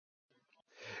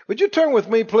Would you turn with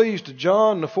me, please, to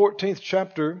John, the 14th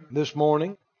chapter this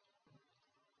morning?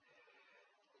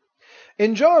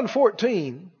 In John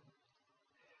 14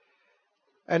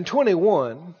 and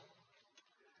 21,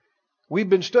 we've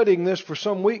been studying this for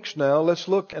some weeks now. Let's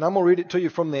look, and I'm going to read it to you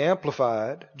from the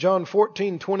Amplified. John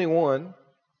 14:21,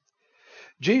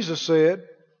 Jesus said,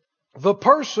 "The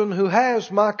person who has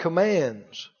my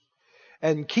commands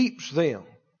and keeps them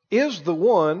is the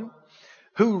one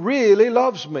who really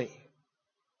loves me.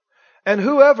 And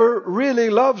whoever really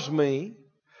loves me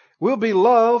will be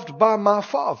loved by my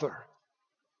Father.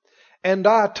 And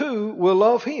I too will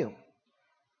love him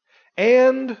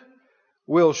and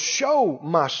will show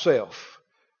myself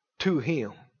to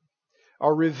him,"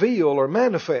 or reveal or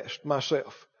manifest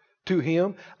myself to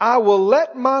him. "I will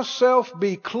let myself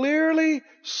be clearly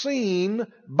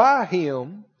seen by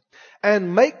him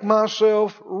and make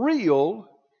myself real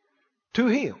to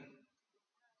him."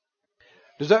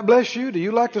 Does that bless you? Do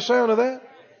you like the sound of that?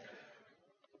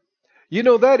 You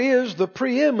know, that is the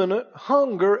preeminent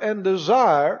hunger and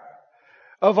desire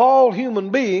of all human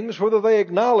beings, whether they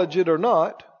acknowledge it or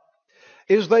not,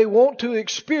 is they want to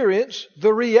experience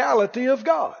the reality of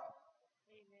God.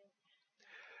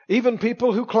 Even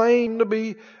people who claim to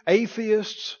be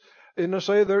atheists, and they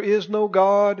say there is no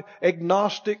God,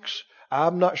 agnostics,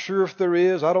 I'm not sure if there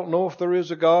is, I don't know if there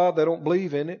is a God, they don't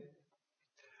believe in it.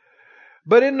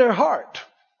 But in their heart,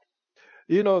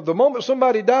 you know, the moment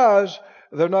somebody dies,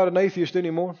 they're not an atheist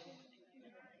anymore.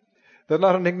 They're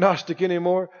not an agnostic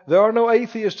anymore. There are no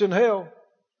atheists in hell.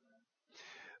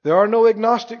 There are no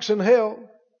agnostics in hell.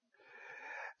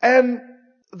 And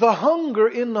the hunger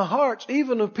in the hearts,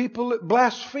 even of people that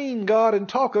blaspheme God and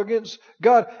talk against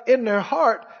God, in their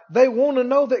heart, they want to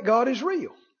know that God is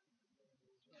real.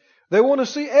 They want to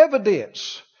see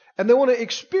evidence, and they want to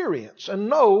experience and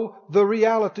know the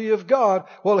reality of God.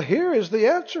 Well, here is the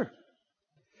answer.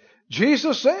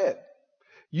 Jesus said,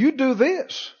 "You do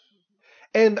this,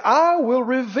 and I will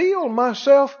reveal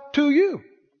myself to you.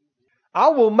 I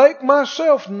will make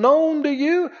myself known to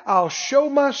you. I'll show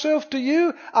myself to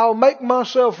you. I'll make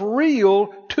myself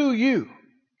real to you."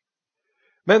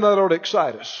 Man, that ought to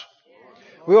excite us.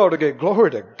 We ought to get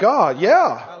glory to God.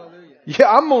 Yeah.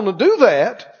 Yeah, I'm going to do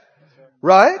that.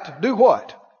 Right? Do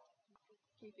what?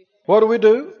 What do we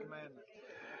do?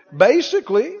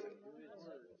 Basically,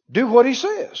 do what He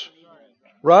says.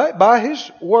 Right? By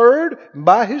His Word,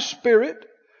 by His Spirit,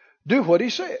 do what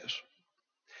He says.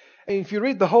 And if you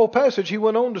read the whole passage, He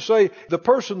went on to say, the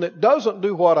person that doesn't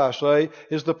do what I say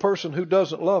is the person who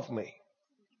doesn't love me.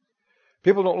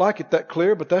 People don't like it that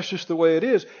clear, but that's just the way it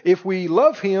is. If we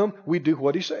love Him, we do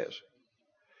what He says.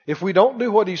 If we don't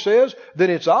do what He says,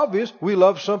 then it's obvious we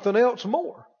love something else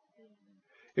more.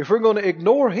 If we're going to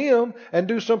ignore Him and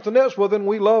do something else, well, then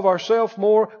we love ourselves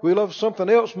more. We love something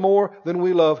else more than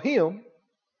we love Him.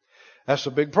 That's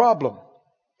a big problem.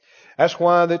 That's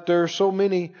why that there are so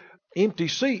many empty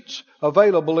seats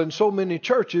available in so many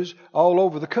churches all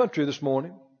over the country this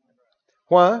morning.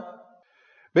 Why?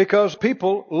 Because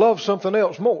people love something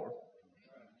else more,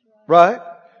 right,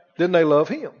 than they love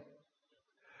Him.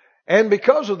 And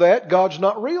because of that, God's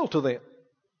not real to them.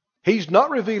 He's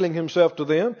not revealing Himself to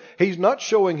them. He's not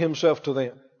showing Himself to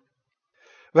them.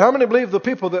 But how many believe the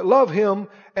people that love Him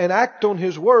and act on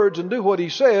His words and do what He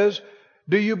says,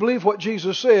 do you believe what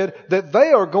Jesus said, that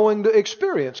they are going to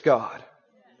experience God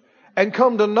and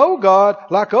come to know God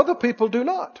like other people do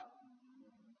not?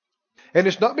 And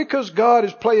it's not because God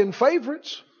is playing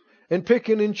favorites and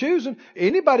picking and choosing.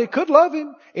 Anybody could love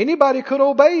Him. Anybody could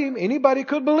obey Him. Anybody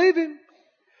could believe Him.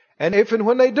 And if and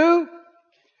when they do,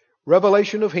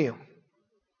 revelation of Him.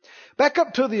 Back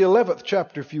up to the 11th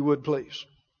chapter, if you would, please.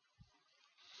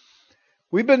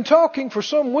 We've been talking for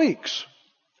some weeks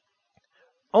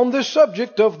on this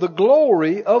subject of the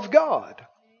glory of God.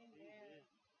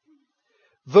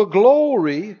 The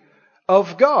glory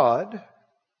of God.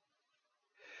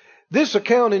 This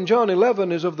account in John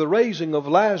 11 is of the raising of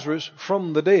Lazarus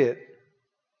from the dead.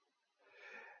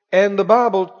 And the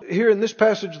Bible, here in this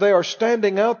passage, they are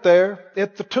standing out there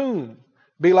at the tomb.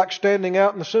 Be like standing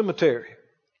out in the cemetery.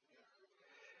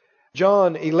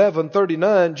 John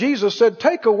 11:39, Jesus said,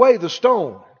 "Take away the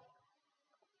stone."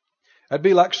 That'd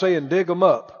be like saying, "Dig them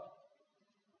up."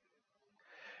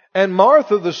 And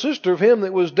Martha, the sister of him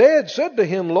that was dead, said to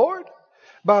Him, "Lord,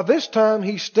 by this time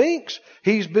he stinks.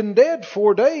 He's been dead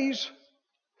 4 days."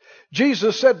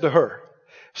 Jesus said to her,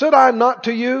 "Said I not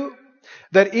to you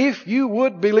that if you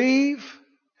would believe,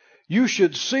 you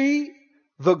should see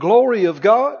the glory of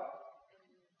God?"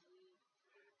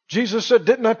 Jesus said,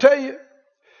 "Didn't I tell you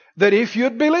that if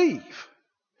you'd believe,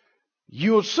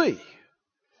 you'll see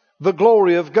the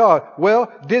glory of God.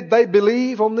 Well, did they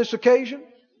believe on this occasion?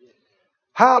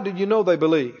 How did you know they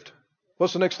believed?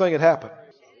 What's the next thing that happened?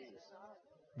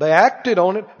 They acted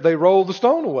on it. They rolled the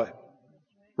stone away.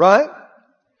 Right?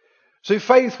 See,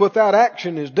 faith without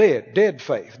action is dead. Dead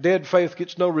faith. Dead faith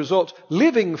gets no results.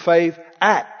 Living faith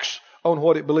acts on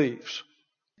what it believes.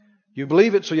 You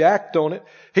believe it, so you act on it.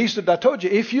 He said, I told you,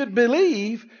 if you'd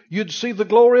believe, you'd see the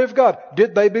glory of God.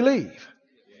 Did they believe?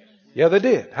 Yeah, they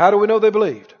did. How do we know they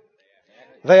believed?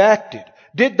 They acted.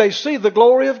 Did they see the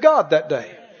glory of God that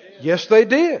day? Yes, they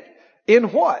did.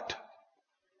 In what?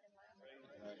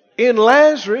 In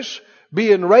Lazarus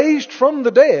being raised from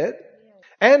the dead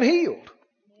and healed.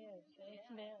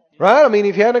 Right? I mean,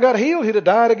 if he hadn't got healed, he'd have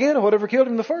died again or whatever killed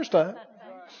him the first time.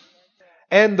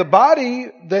 And the body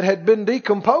that had been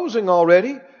decomposing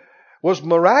already was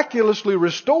miraculously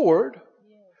restored.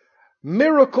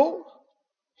 Miracle,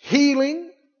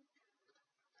 healing.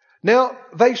 Now,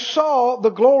 they saw the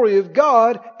glory of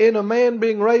God in a man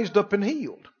being raised up and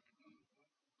healed.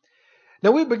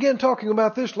 Now, we began talking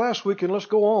about this last week, and let's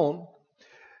go on.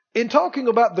 In talking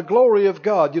about the glory of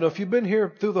God, if you've been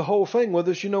here through the whole thing with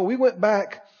us, we went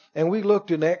back and we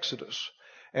looked in Exodus.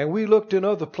 And we looked in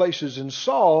other places and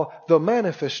saw the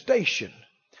manifestation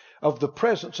of the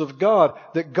presence of God,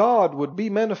 that God would be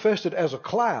manifested as a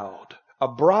cloud. A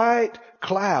bright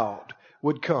cloud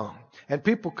would come. And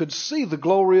people could see the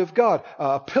glory of God.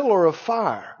 A pillar of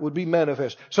fire would be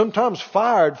manifest. Sometimes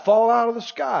fire would fall out of the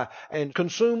sky and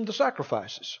consume the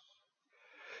sacrifices.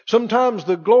 Sometimes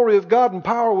the glory of God and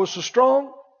power was so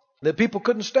strong that people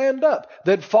couldn't stand up.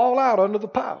 They'd fall out under the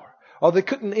power. Or they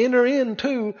couldn't enter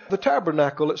into the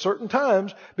tabernacle at certain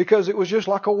times because it was just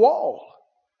like a wall.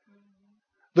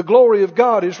 The glory of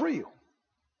God is real.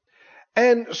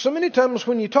 And so many times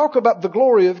when you talk about the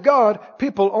glory of God,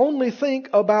 people only think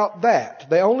about that.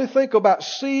 They only think about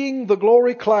seeing the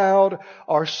glory cloud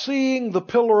or seeing the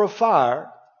pillar of fire.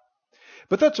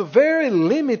 But that's a very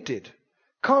limited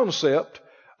concept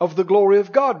of the glory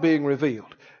of God being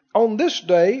revealed. On this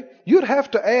day, you'd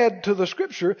have to add to the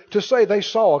scripture to say they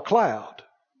saw a cloud.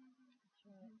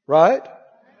 Right?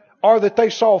 Or that they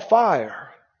saw fire.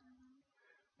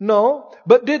 No.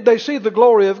 But did they see the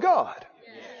glory of God?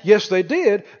 Yes, they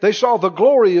did. They saw the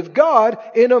glory of God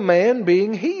in a man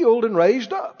being healed and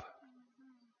raised up.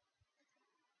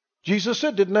 Jesus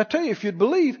said, didn't I tell you, if you'd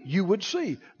believe, you would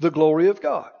see the glory of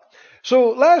God.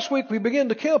 So last week we began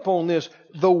to camp on this.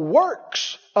 The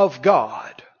works of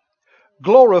God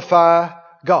glorify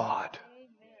God.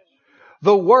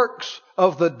 The works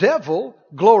of the devil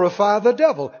glorify the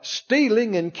devil.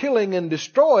 Stealing and killing and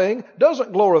destroying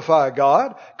doesn't glorify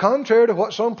God, contrary to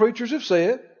what some preachers have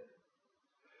said.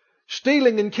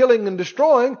 Stealing and killing and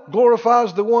destroying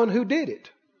glorifies the one who did it.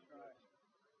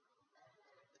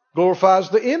 Glorifies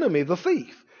the enemy, the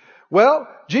thief. Well,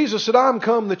 Jesus said, I'm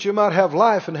come that you might have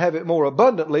life and have it more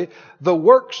abundantly. The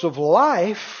works of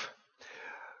life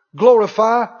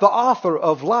glorify the author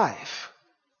of life.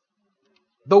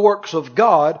 The works of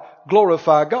God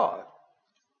glorify God.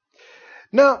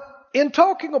 Now, in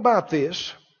talking about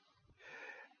this,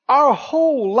 our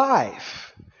whole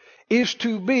life is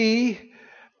to be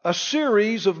a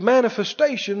series of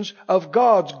manifestations of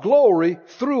God's glory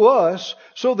through us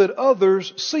so that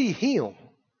others see Him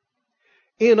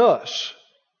in us.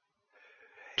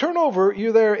 Turn over,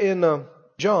 you're there in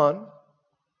John.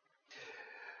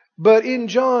 But in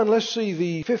John, let's see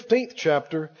the 15th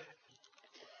chapter.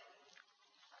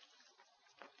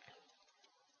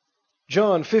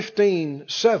 John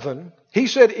 15:7. He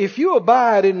said, if you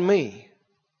abide in me,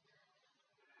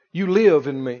 you live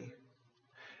in me.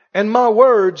 And my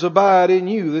words abide in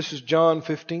you. This is John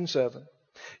 15:7.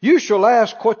 You shall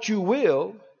ask what you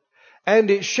will, and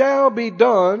it shall be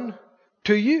done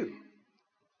to you.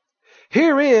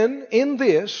 Herein, in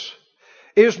this,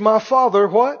 is my Father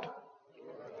what?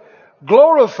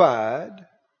 Glorified.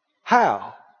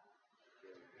 How?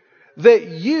 That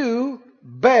you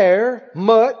bear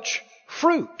much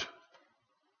fruit.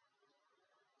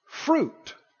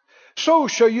 Fruit. So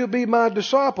shall you be my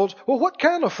disciples. Well, what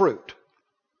kind of fruit?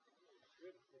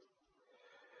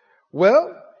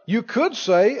 Well, you could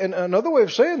say, and another way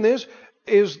of saying this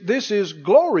is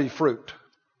glory fruit.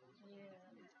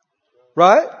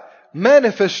 Right?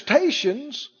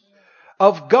 Manifestations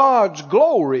of God's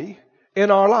glory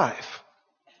in our life.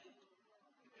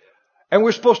 And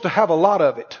we're supposed to have a lot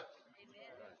of it.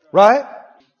 Right?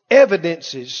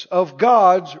 Evidences of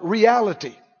God's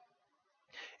reality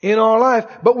in our life.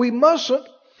 But we mustn't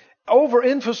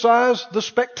overemphasize the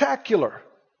spectacular.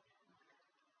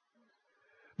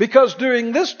 Because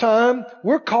during this time,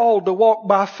 we're called to walk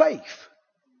by faith,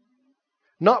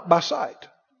 not by sight.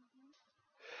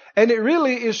 And it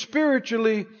really is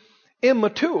spiritually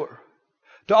immature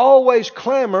to always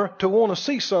clamor to want to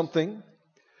see something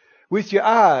with your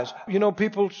eyes. You know,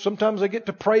 people, sometimes they get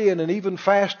to praying and even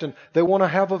fasting. They want to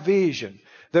have a vision.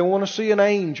 They want to see an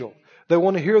angel. They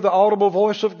want to hear the audible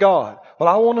voice of God. Well,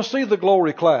 I want to see the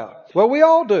glory cloud. Well, we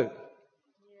all do.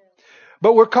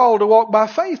 But we're called to walk by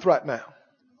faith right now.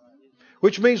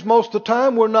 Which means most of the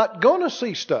time we're not going to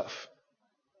see stuff.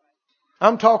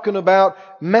 I'm talking about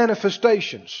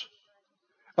manifestations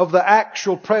of the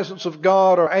actual presence of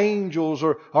God or angels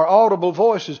or audible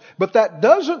voices. But that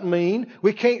doesn't mean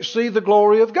we can't see the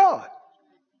glory of God.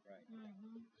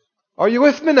 Are you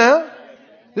with me now?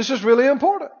 This is really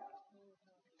important.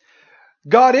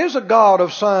 God is a God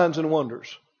of signs and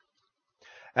wonders.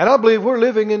 And I believe we're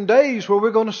living in days where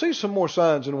we're going to see some more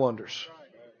signs and wonders.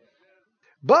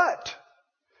 But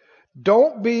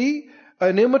don't be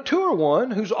an immature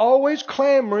one who's always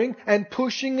clamoring and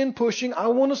pushing and pushing. I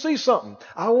want to see something.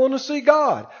 I want to see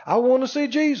God. I want to see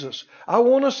Jesus. I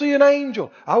want to see an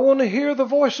angel. I want to hear the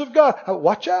voice of God.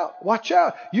 Watch out. Watch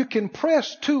out. You can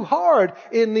press too hard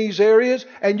in these areas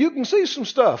and you can see some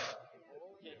stuff.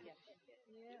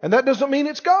 And that doesn't mean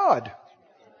it's God.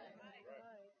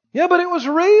 Yeah, but it was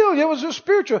real. It was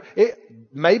spiritual. It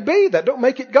may be. That don't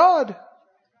make it God.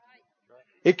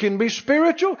 It can be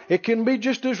spiritual. It can be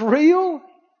just as real.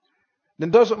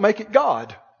 Then doesn't make it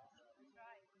God.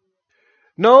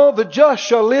 No, the just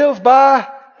shall live by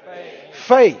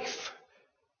faith.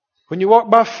 When you walk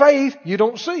by faith, you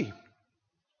don't see.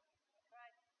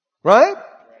 Right?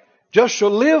 Just shall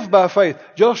live by faith.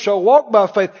 Just shall walk by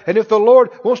faith. And if the Lord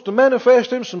wants to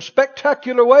manifest in some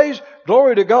spectacular ways,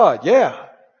 glory to God. Yeah.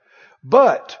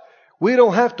 But we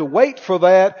don't have to wait for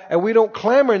that, and we don't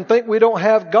clamor and think we don't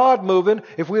have God moving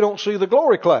if we don't see the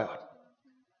glory cloud.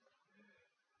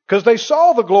 Because they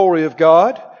saw the glory of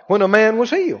God when a man was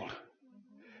healed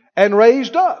and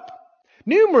raised up.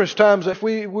 Numerous times, if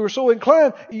we were so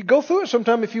inclined, you go through it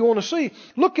sometime if you want to see.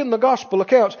 Look in the gospel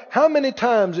accounts. How many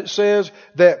times it says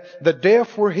that the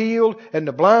deaf were healed and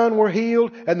the blind were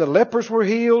healed and the lepers were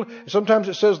healed. Sometimes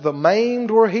it says the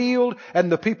maimed were healed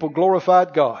and the people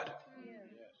glorified God.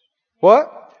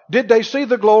 What? Did they see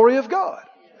the glory of God?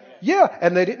 Yeah,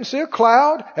 and they didn't see a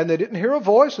cloud, and they didn't hear a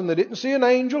voice, and they didn't see an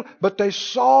angel, but they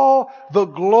saw the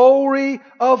glory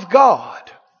of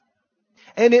God.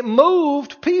 And it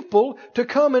moved people to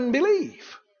come and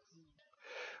believe.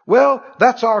 Well,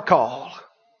 that's our call.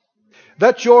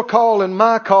 That's your call and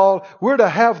my call. We're to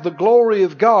have the glory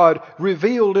of God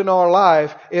revealed in our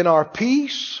life, in our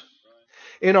peace,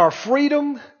 in our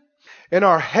freedom, in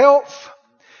our health,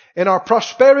 in our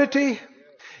prosperity,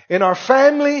 in our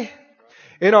family,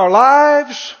 in our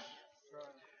lives.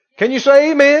 Can you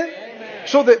say amen? Amen?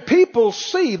 So that people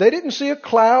see. They didn't see a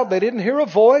cloud. They didn't hear a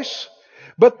voice.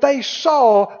 But they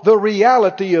saw the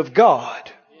reality of God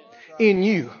in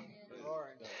you.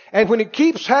 And when it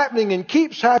keeps happening and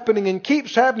keeps happening and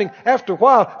keeps happening, after a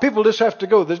while, people just have to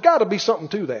go, there's got to be something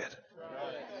to that.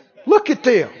 Look at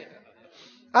them.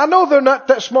 I know they're not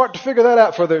that smart to figure that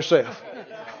out for themselves.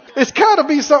 It's got to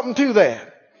be something to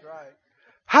that.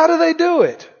 How do they do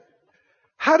it?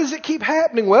 How does it keep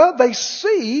happening? Well, they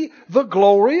see the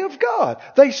glory of God.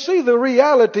 They see the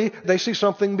reality. They see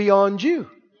something beyond you.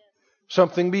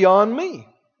 Something beyond me.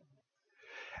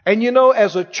 And you know,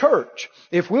 as a church,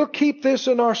 if we'll keep this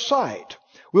in our sight,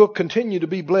 we'll continue to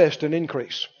be blessed and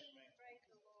increase.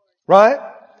 Right?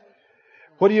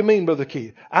 What do you mean, Brother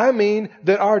Keith? I mean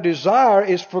that our desire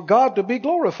is for God to be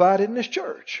glorified in this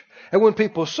church. And when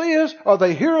people see us or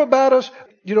they hear about us,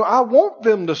 you know, I want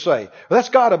them to say, well, that's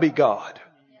got to be God.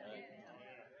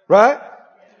 Right?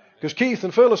 Because Keith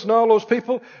and Phyllis and all those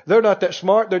people, they're not that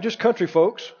smart. They're just country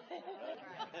folks.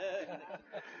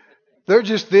 They're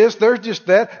just this, they're just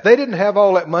that. They didn't have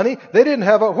all that money. They didn't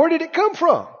have all... Where did it come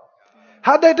from?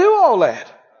 How'd they do all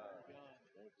that?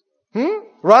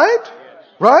 Right?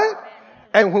 Right?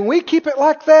 And when we keep it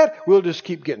like that, we'll just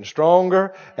keep getting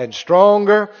stronger and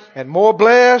stronger and more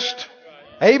blessed.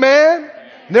 Amen?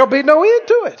 And there'll be no end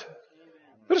to it.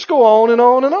 We'll just go on and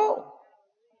on and on.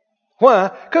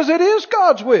 Why? Because it is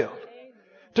God's will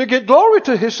to get glory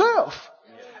to Himself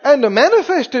and to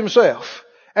manifest Himself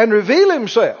and reveal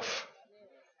Himself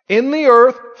in the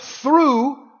earth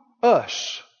through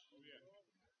us.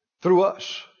 Through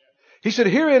us. He said,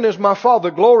 herein is my Father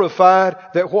glorified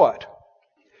that what?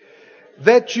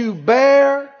 That you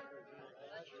bear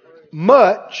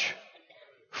much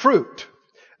fruit.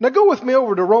 Now go with me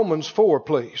over to Romans 4,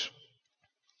 please.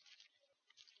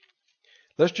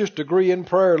 Let's just agree in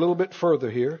prayer a little bit further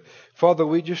here. Father,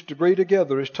 we just agree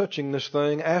together as touching this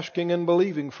thing, asking and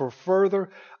believing for further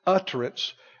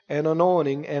utterance and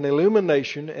anointing and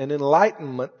illumination and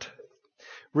enlightenment.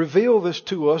 Reveal this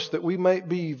to us that we may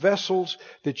be vessels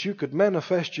that you could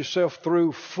manifest yourself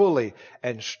through fully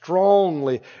and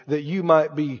strongly, that you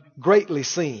might be greatly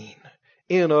seen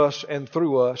in us and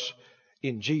through us,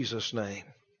 in Jesus' name.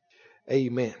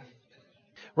 Amen.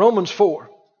 Romans 4.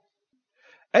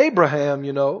 Abraham,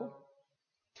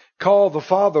 called the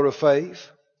father of faith.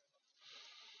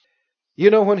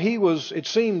 When it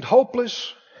seemed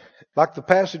hopeless, like the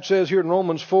passage says here in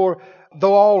Romans 4,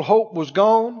 though all hope was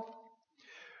gone.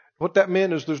 What that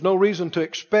meant is there's no reason to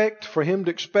expect, for him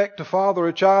to expect to father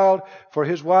a child, for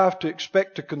his wife to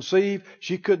expect to conceive.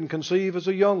 She couldn't conceive as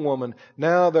a young woman.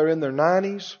 Now they're in their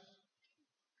 90s.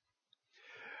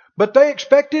 But they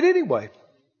expected anyway.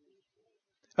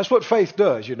 That's what faith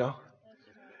does, It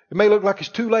may look like it's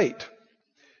too late.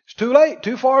 It's too late,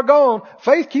 too far gone.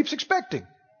 Faith keeps expecting.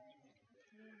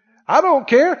 I don't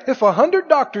care if 100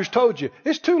 doctors told you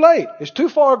it's too late, it's too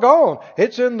far gone.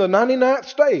 It's in the 99th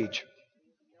stage.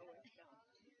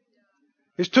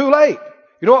 It's too late.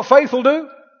 You know what faith will do?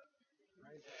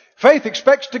 Faith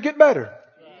expects to get better.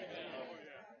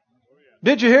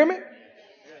 Did you hear me?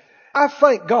 I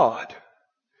thank God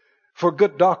for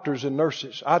good doctors and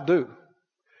nurses. I do.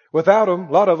 Without them,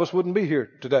 a lot of us wouldn't be here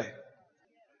today.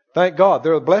 Thank God.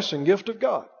 They're a blessing, gift of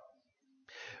God.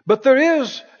 But there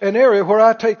is an area where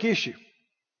I take issue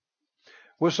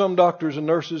with some doctors and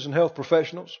nurses and health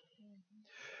professionals.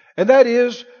 And that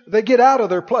is, they get out of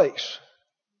their place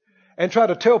and try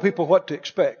to tell people what to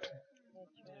expect.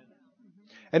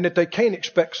 And that they can't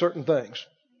expect certain things.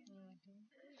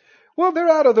 Well, they're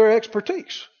out of their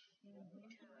expertise.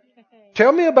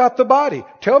 Tell me about the body.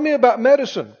 Tell me about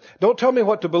medicine. Don't tell me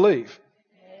what to believe.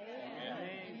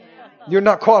 You're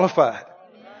not qualified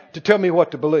to tell me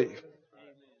what to believe.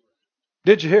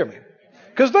 Did you hear me?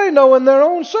 Because they know in their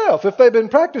own self, if they've been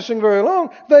practicing very long,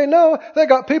 they know they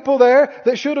got people there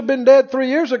that should have been dead 3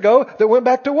 years ago that went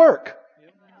back to work.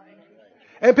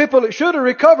 And people that should have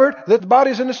recovered, that the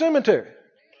body's in the cemetery.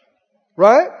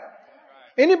 Right?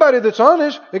 Anybody that's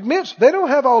honest admits they don't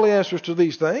have all the answers to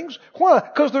these things. Why?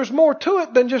 Because there's more to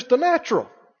it than just the natural.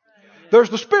 There's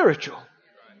the spiritual.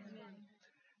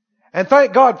 And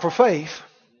thank God for faith.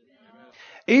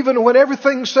 Even when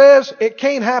everything says it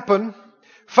can't happen,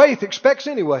 faith expects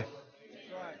anyway.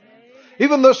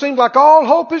 Even though it seems like all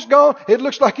hope is gone, it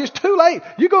looks like it's too late.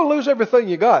 You're going to lose everything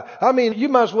you got. You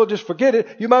might as well just forget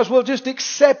it. You might as well just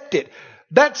accept it.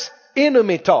 That's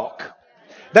enemy talk.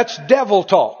 That's devil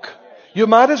talk. You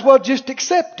might as well just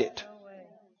accept it.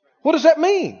 What does that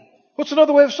mean? What's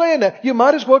another way of saying that? You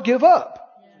might as well give up.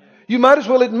 You might as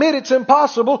well admit it's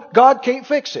impossible. God can't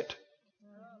fix it.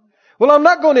 Well, I'm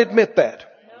not going to admit that.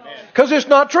 Because it's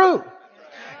not true.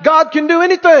 God can do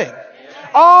anything.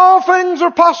 All things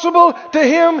are possible to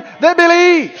him that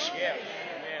believes.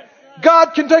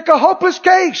 God can take a hopeless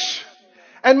case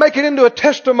and make it into a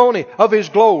testimony of his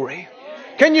glory.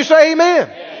 Can you say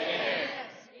amen?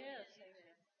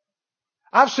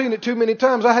 I've seen it too many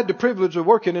times. I had the privilege of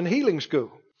working in healing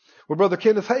school with Brother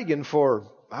Kenneth Hagin for,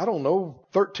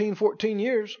 13, 14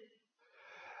 years.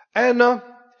 And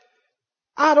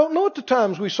I don't know at the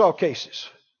times we saw cases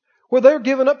where they're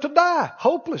given up to die,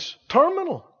 hopeless,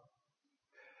 terminal.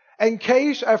 And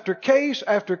case after case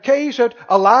after case,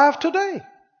 alive today.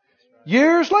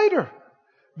 Years later,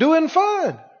 doing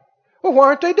fine. Well, why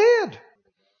aren't they dead?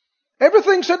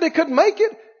 Everything said they couldn't make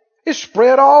it. It's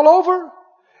spread all over.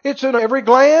 It's in every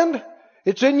gland.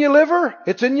 It's in your liver.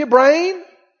 It's in your brain.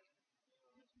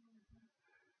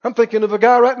 I'm thinking of a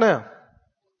guy right now.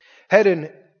 Had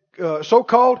an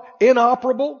so-called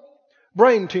inoperable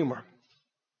brain tumor.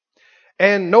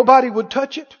 And nobody would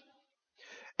touch it.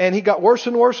 And he got worse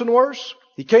and worse and worse.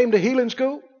 He came to healing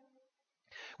school.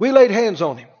 We laid hands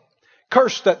on him.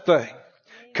 Cursed that thing.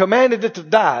 Commanded it to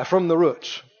die from the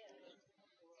roots.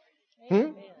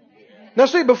 Now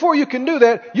see, before you can do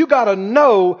that, you got to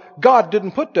know God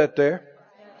didn't put that there.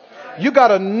 You got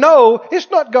to know it's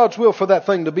not God's will for that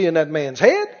thing to be in that man's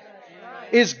head.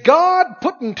 Is God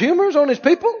putting tumors on his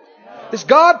people? Is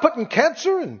God putting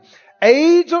cancer and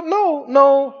AIDS? No.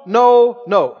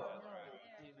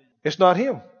 It's not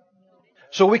him.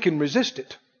 So we can resist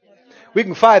it. We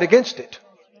can fight against it.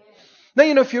 Now,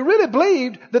 if you really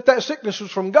believed that sickness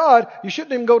was from God, you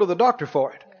shouldn't even go to the doctor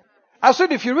for it. I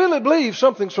said, if you really believe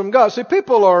something's from God, see,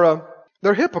 people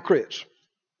they're hypocrites.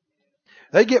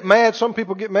 They get mad. Some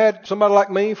people get mad at somebody like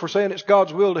me for saying it's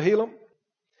God's will to heal them.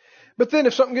 But then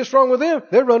if something gets wrong with them,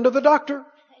 they run to the doctor.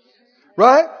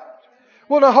 Right?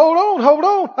 Well, now hold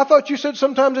on. I thought you said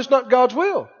sometimes it's not God's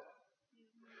will.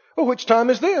 Well, which time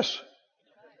is this?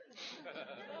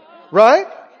 Right?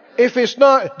 If it's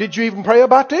not, did you even pray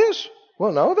about this?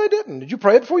 Well, no, they didn't. Did you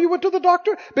pray before you went to the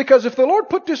doctor? Because if the Lord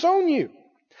put this on you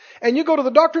and you go to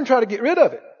the doctor and try to get rid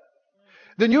of it,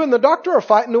 then you and the doctor are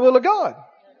fighting the will of God.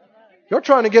 You're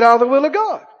trying to get out of the will of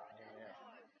God.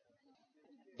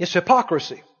 It's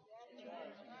hypocrisy.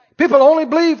 People only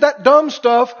believe that dumb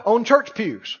stuff on church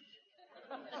pews.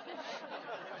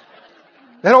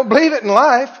 They don't believe it in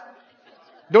life.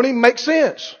 Don't even make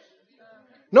sense.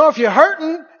 No, if you're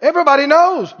hurting, everybody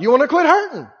knows. You want to quit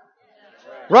hurting.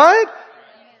 Right?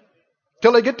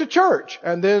 Till they get to church.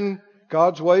 And then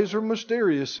God's ways are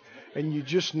mysterious. And you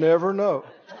just never know.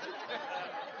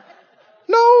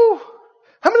 No.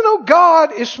 How many know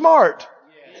God is smart?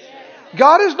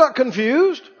 God is not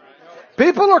confused.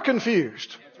 People are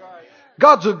confused.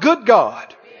 God's a good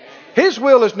God. His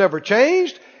will has never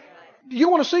changed. You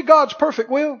want to see God's perfect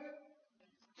will?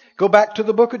 Go back to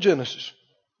the book of Genesis.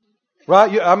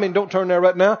 Right? Don't turn there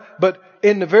right now. But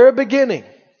in the very beginning,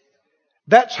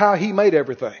 that's how He made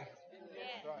everything.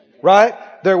 Right?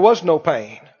 There was no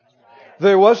pain.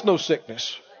 There was no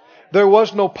sickness. There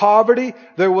was no poverty.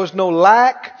 There was no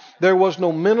lack. There was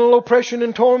no mental oppression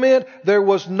and torment. There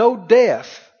was no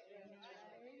death.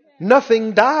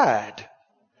 Nothing died.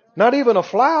 Not even a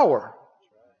flower.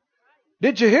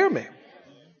 Did you hear me?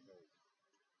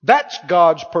 That's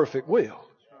God's perfect will.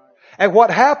 And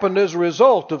what happened as a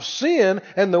result of sin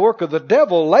and the work of the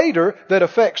devil later that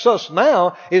affects us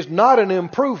now is not an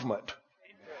improvement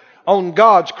on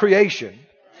God's creation.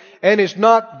 And it's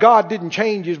not, God didn't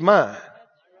change His mind.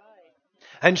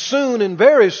 And soon and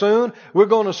very soon we're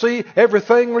going to see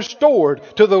everything restored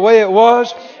to the way it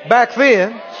was back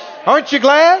then. Aren't you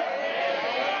glad?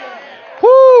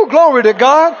 Woo, glory to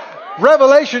God.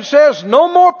 Revelation says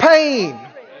no more pain.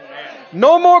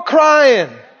 No more crying.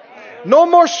 No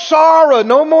more sorrow.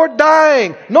 No more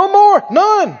dying. No more.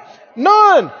 None.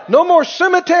 None. No more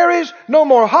cemeteries. No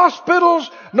more hospitals.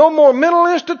 No more mental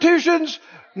institutions.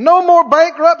 No more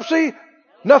bankruptcy.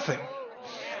 Nothing.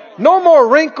 No more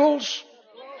wrinkles.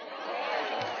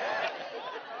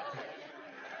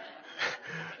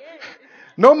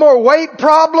 No more weight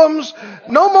problems.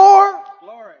 No more.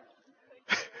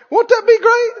 Won't that be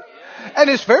great? And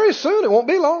it's very soon. It won't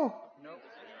be long.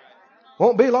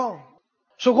 Won't be long.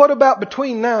 So what about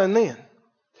between now and then?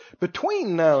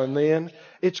 Between now and then,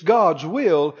 it's God's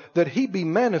will that He be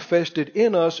manifested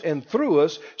in us and through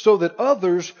us so that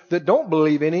others that don't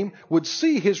believe in Him would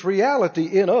see His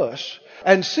reality in us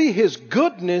and see His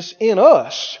goodness in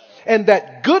us. And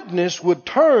that goodness would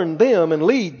turn them and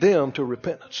lead them to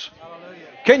repentance.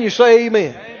 Can you say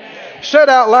amen? Said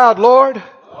out loud, Lord,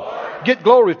 get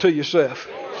glory to yourself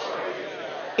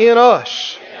in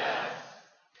us.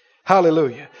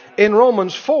 Hallelujah. In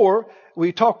Romans 4,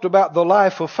 we talked about the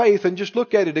life of faith, and just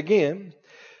look at it again.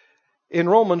 In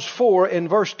Romans 4, in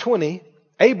verse 20,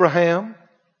 Abraham,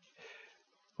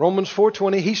 Romans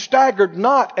 4:20, he staggered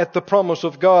not at the promise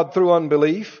of God through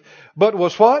unbelief, but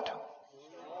was what?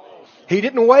 He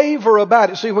didn't waver about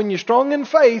it. See, when you're strong in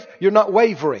faith, you're not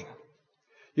wavering.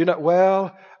 You're not,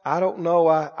 well, I don't know.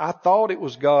 I thought it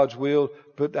was God's will,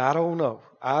 but I don't know.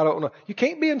 I don't know. You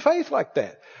can't be in faith like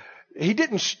that. He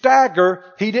didn't stagger.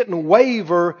 He didn't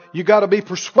waver. You got to be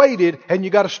persuaded and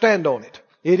you got to stand on it.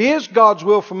 It is God's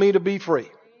will for me to be free.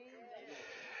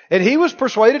 And he was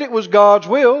persuaded it was God's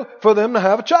will for them to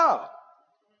have a child.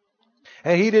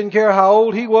 And he didn't care how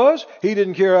old he was. He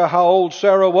didn't care how old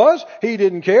Sarah was. He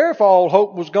didn't care if all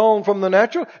hope was gone from the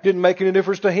natural. Didn't make any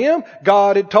difference to him.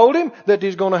 God had told him that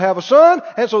he's going to have a son.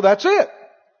 And so that's it.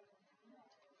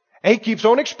 And he keeps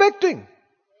on expecting.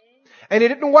 And he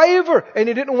didn't waver. And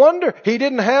he didn't wonder. He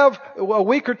didn't have a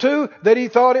week or two that he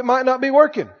thought it might not be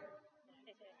working.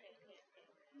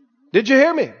 Did you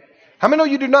hear me? How many know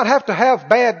you do not have to have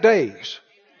bad days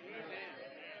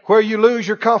where you lose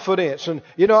your confidence? And,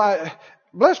 I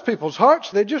bless people's hearts.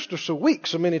 They just are so weak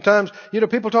so many times.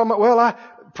 People talking about, well, I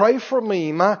pray for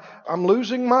me. I'm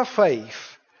losing my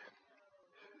faith.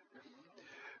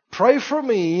 Pray for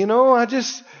me.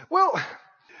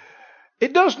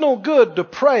 It does no good to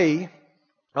pray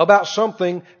about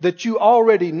something that you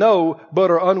already know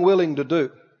but are unwilling to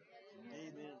do.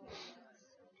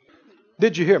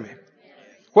 Did you hear me?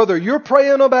 Whether you're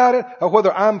praying about it or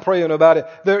whether I'm praying about it,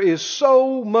 there is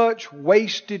so much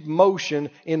wasted motion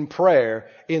in prayer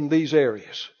in these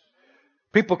areas.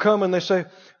 People come and they say,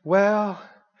 well,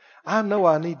 I know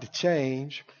I need to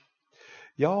change.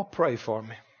 Y'all pray for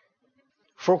me.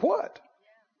 For what?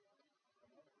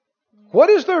 What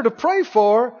is there to pray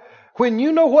for when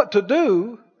you know what to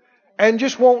do and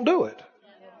just won't do it?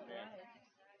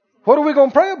 What are we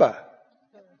going to pray about?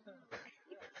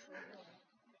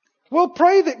 Well,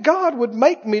 pray that God would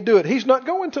make me do it. He's not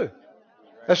going to.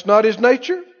 That's not His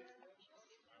nature.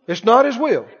 It's not His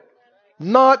will.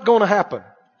 Not going to happen.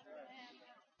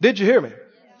 Did you hear me?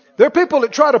 There are people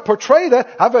that try to portray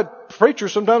that. I've had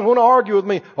preachers sometimes want to argue with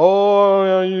me.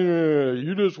 Oh, yeah,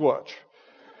 you just watch.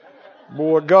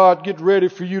 Boy, God, get ready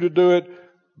for you to do it.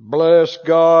 Bless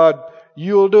God.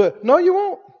 You'll do it. No, you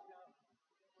won't.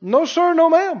 No, sir, no,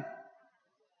 ma'am.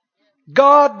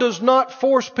 God does not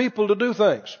force people to do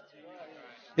things.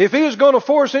 If He was going to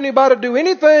force anybody to do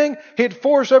anything, He'd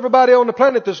force everybody on the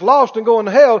planet that's lost and going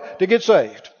to hell to get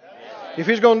saved. If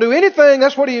He's going to do anything,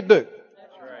 that's what He'd do.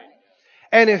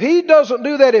 And if He doesn't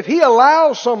do that, if He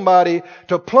allows somebody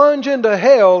to plunge into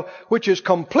hell, which is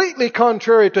completely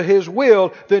contrary to His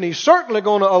will, then He's certainly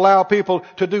going to allow people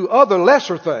to do other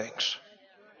lesser things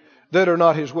that are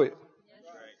not His will.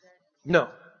 No.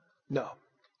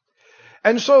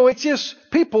 And so it's just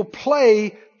people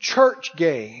play church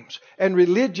games and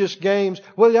religious games.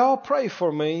 Well, y'all pray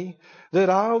for me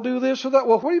that I'll do this or that.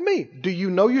 Well, what do you mean? Do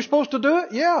you know you're supposed to do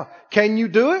it? Yeah. Can you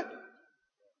do it?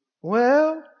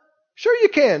 Well, sure you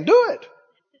can. Do it.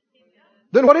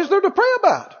 Then what is there to pray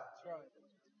about?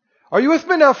 Are you with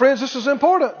me now, friends? This is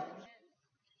important.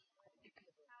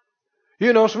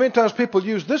 You know, so many times people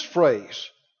use this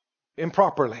phrase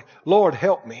improperly. Lord,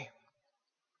 help me.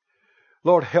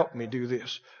 Lord, help me do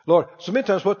this. Lord, so many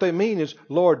times what they mean is,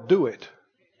 Lord, do it.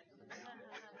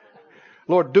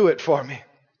 Lord, do it for me.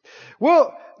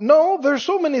 Well, no, there's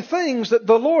so many things that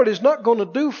the Lord is not going to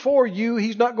do for you.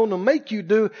 He's not going to make you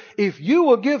do. If you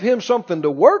will give Him something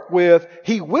to work with,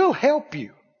 He will help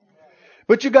you.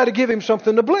 But you got to give Him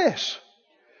something to bless.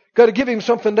 Got to give Him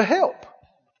something to help.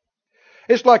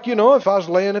 It's like, you know, if I was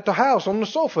laying at the house on the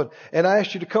sofa and I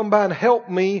asked you to come by and help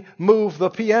me move the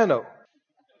piano.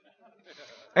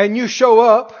 And you show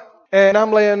up and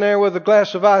I'm laying there with a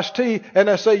glass of iced tea and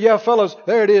I say, yeah, fellas,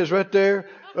 there it is right there.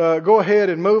 Go ahead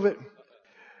and move it.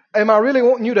 Am I really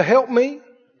wanting you to help me?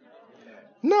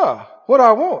 No. What do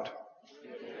I want?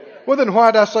 Well, then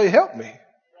why did I say help me?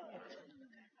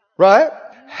 Right?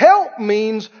 Help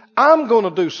means I'm going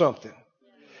to do something.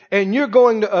 And you're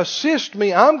going to assist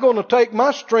me. I'm going to take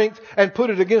my strength and put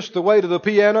it against the weight of the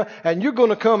piano, and you're going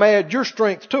to come add your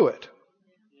strength to it.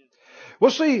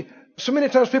 Well, see, so many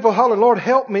times people holler, Lord,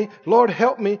 help me. Lord,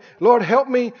 help me. Lord, help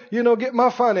me, get my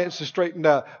finances straightened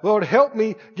out. Lord, help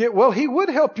me well, He would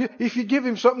help you if you give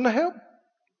Him something to help.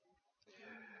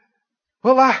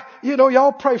 Well,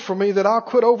 y'all pray for me that I'll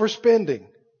quit overspending.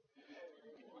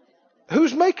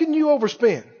 Who's making you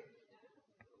overspend?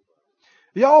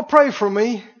 Y'all pray for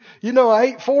me. I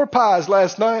ate 4 pies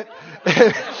last night.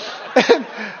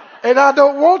 And I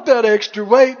don't want that extra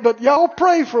weight, but y'all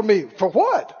pray for me. For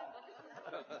what?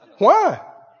 Why?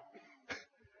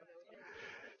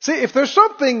 See, if there's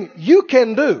something you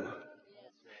can do,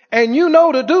 and you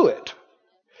know to do it,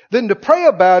 then to pray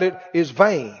about it is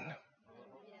vain.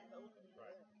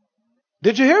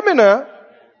 Did you hear me now?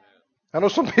 I know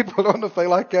some people don't know if they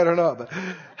like that or not, but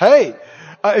hey,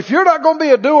 if you're not going to be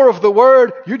a doer of the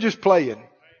word, you're just playing.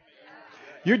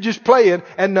 You're just playing.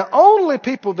 And the only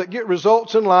people that get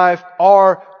results in life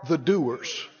are the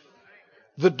doers.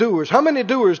 The doers. How many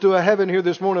doers do I have in here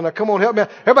this morning? Now, come on, help me out.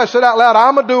 Everybody say out loud,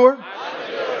 I'm a doer.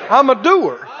 I'm a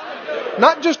doer.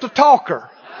 Not just a talker.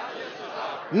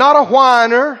 Not a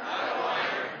whiner.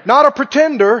 Not a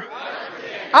pretender.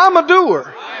 I'm a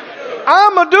doer.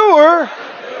 I'm a doer.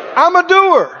 I'm a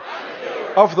doer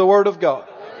of the Word of God.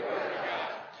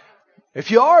 If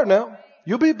you are now,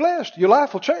 you'll be blessed. Your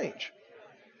life will change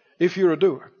if you're a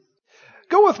doer.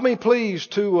 Go with me, please,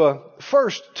 to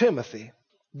 1 Timothy,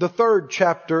 the 3rd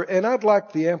chapter, and I'd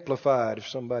like the Amplified, if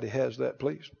somebody has that,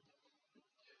 please.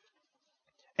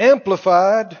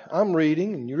 Amplified, I'm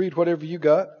reading, and you read whatever you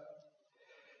got.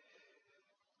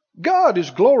 God is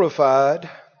glorified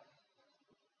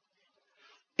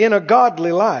in a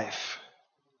godly life,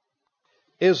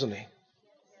 isn't He?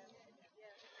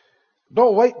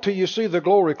 Don't wait till you see the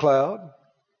glory cloud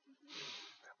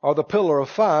or the pillar of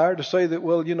fire to say that,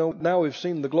 well, now we've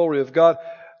seen the glory of God.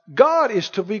 God is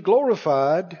to be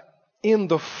glorified in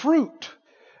the fruit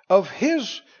of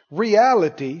His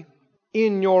reality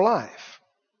in your life.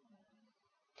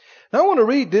 Now I want to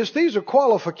read this. These are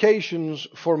qualifications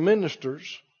for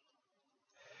ministers,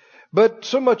 but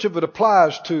so much of it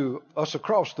applies to us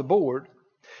across the board.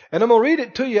 And I'm going to read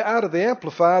it to you out of the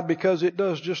Amplified because it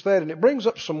does just that. And it brings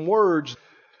up some words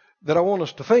that I want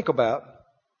us to think about.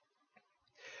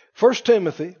 1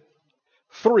 Timothy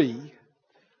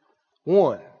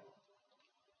 3:1.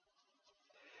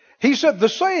 He said, the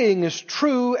saying is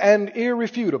true and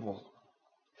irrefutable.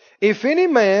 If any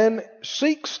man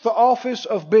seeks the office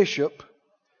of bishop,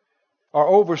 or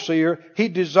overseer, he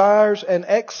desires an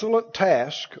excellent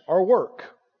task or work.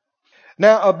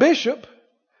 Now, a bishop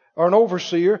or an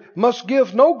overseer must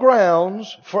give no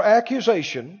grounds for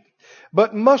accusation,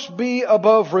 but must be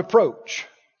above reproach,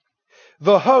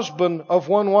 the husband of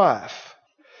one wife,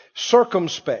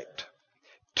 circumspect,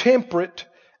 temperate,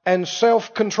 and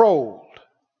self-controlled.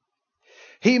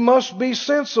 He must be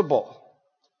sensible,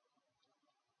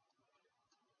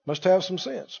 must have some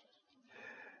sense,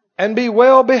 and be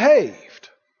well behaved,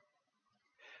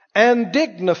 and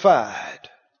dignified.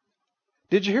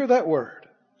 Did you hear that word?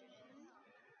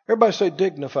 Everybody say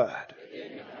dignified.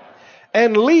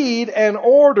 And lead an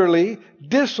orderly,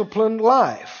 disciplined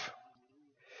life.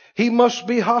 He must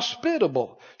be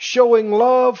hospitable, showing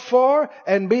love for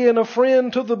and being a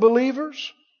friend to the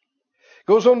believers.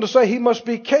 Goes on to say he must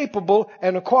be capable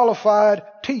and a qualified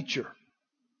teacher.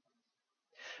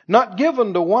 Not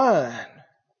given to wine,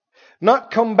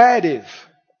 not combative,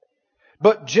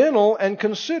 but gentle and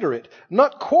considerate,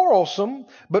 not quarrelsome,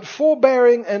 but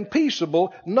forbearing and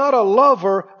peaceable, not a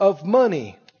lover of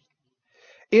money,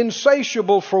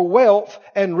 insatiable for wealth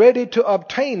and ready to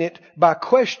obtain it by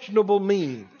questionable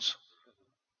means.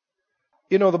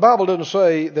 You know, the Bible doesn't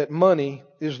say that money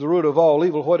is the root of all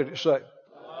evil. What did it say?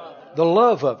 The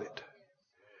love of it.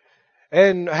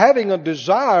 And having a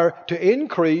desire to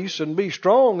increase and be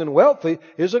strong and wealthy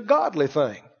is a godly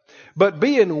thing. But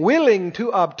being willing to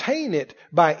obtain it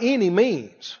by any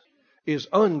means is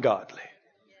ungodly.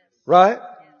 Right?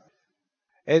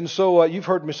 And so you've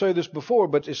heard me say this before,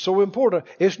 but it's so important.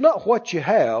 It's not what you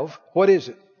have. What is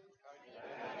it?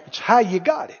 It's how you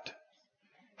got it.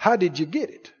 How did you get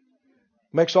it?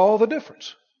 Makes all the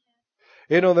difference.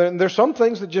 You know, there's some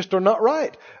things that just are not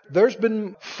right. There's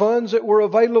been funds that were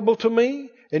available to me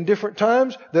in different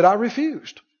times that I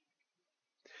refused.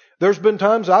 There's been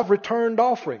times I've returned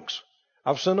offerings.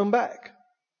 I've sent them back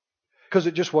because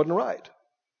it just wasn't right.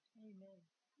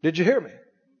 Did you hear me?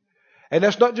 And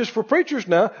that's not just for preachers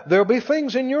now. There'll be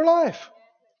things in your life.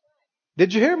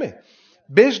 Did you hear me?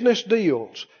 Business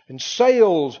deals and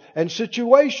sales and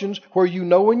situations where you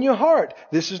know in your heart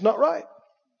this is not right.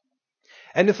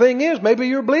 And the thing is, maybe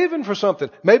you're believing for something.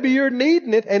 Maybe you're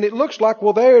needing it and it looks like,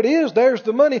 well, there it is. There's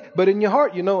the money. But in your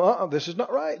heart, you know, this is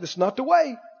not right. This is not the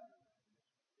way.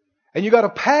 And you got to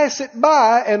pass it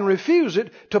by and refuse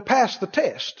it to pass the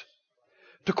test,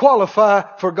 to qualify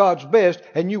for God's best.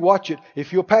 And you watch it.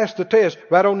 If you'll pass the test,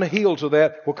 right on the heels of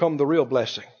that will come the real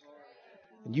blessing.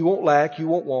 And you won't lack, you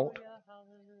won't want.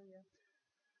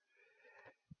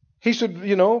 He said,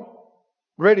 you know,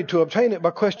 ready to obtain it by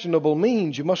questionable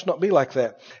means. You must not be like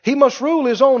that. He must rule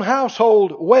his own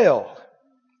household well,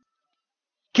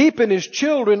 keeping his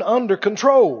children under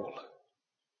control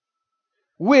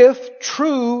with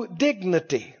true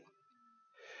dignity,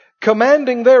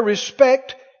 commanding their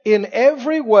respect in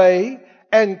every way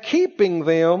and keeping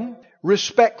them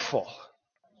respectful.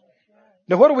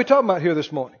 Now, what are we talking about here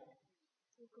this morning?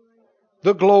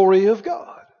 The glory of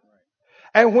God.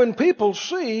 And when people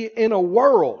see in a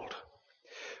world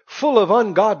full of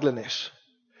ungodliness,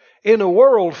 in a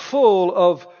world full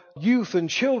of youth and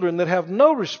children that have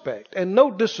no respect and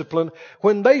no discipline,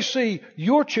 when they see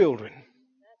your children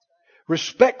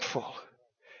respectful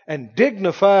and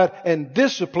dignified and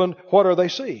disciplined, what are they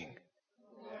seeing?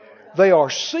 They are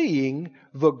seeing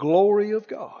the glory of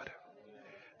God.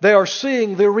 They are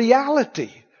seeing the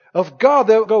reality of God.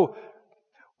 They'll go,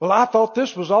 well, I thought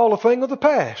this was all a thing of the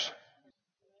past.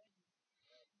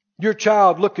 Your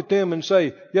child look at them and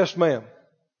say, yes, ma'am.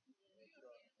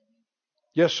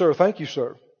 Yes, sir. Thank you,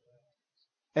 sir.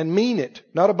 And mean it.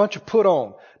 Not a bunch of put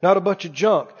on. Not a bunch of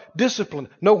junk. Discipline.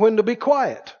 Know when to be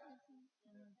quiet.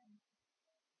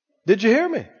 Did you hear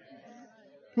me?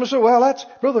 You say, well, that's,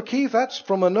 Brother Keith, that's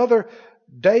from another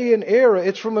day and era.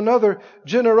 It's from another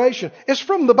generation. It's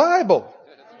from the Bible,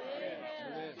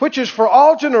 which is for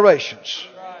all generations.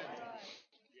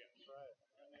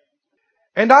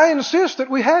 And I insist that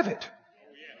we have it.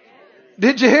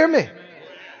 Did you hear me?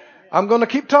 I'm going to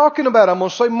keep talking about it. I'm going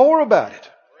to say more about it.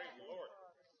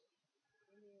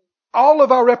 All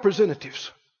of our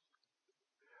representatives,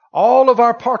 all of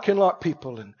our parking lot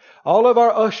people, and all of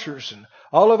our ushers, and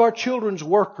all of our children's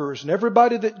workers, and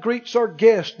everybody that greets our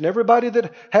guests, and everybody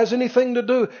that has anything to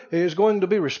do is going to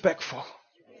be respectful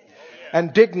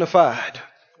and dignified.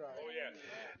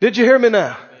 Did you hear me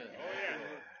now?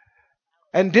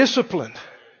 And disciplined.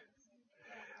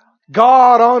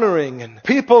 God honoring and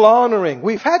people honoring.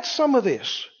 We've had some of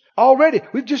this already.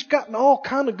 We've just gotten all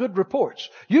kind of good reports.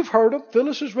 You've heard them.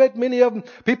 Phyllis has read many of them.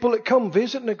 People that come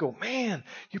visit and they go, man,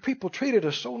 you people treated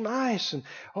us so nice. And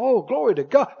oh, glory to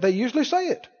God. They usually say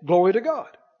it. Glory to God.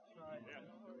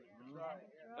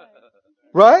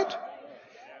 Right?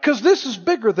 Because this is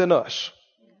bigger than us.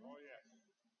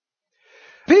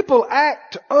 People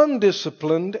act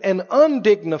undisciplined and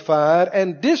undignified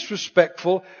and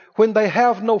disrespectful when they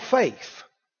have no faith.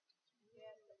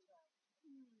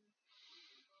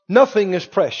 Nothing is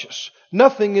precious.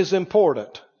 Nothing is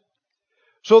important.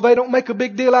 So they don't make a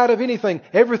big deal out of anything.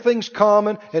 Everything's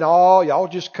common and y'all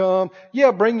just come.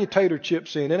 Yeah, bring your tater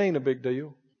chips in. It ain't a big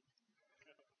deal.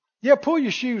 Yeah, pull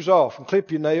your shoes off and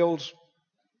clip your nails.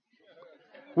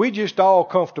 We just all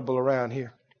comfortable around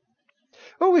here.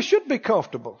 Well, we should be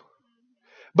comfortable,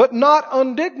 but not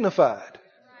undignified.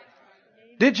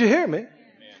 Did you hear me?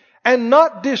 And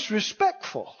not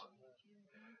disrespectful.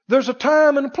 There's a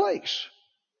time and a place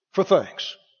for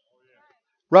things.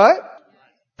 Right?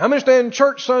 I understand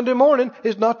church Sunday morning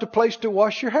is not the place to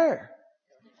wash your hair.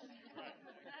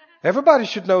 Everybody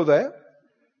should know that.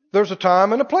 There's a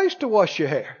time and a place to wash your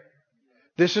hair.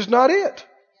 This is not it.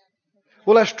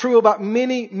 Well, that's true about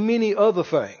many, many other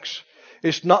things.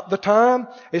 It's not the time.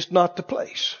 It's not the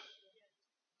place.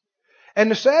 And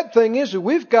the sad thing is that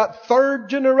we've got third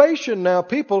generation now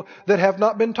people that have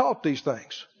not been taught these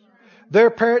things. Their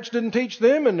parents didn't teach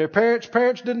them and their parents'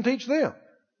 parents didn't teach them.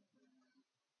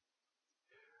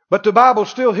 But the Bible's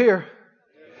still here.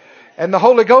 And the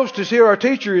Holy Ghost is here. Our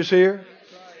teacher is here.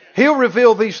 He'll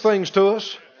reveal these things to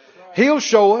us. He'll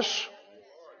show us.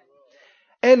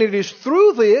 And it is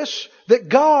through this that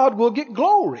God will get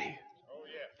glory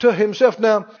to Himself.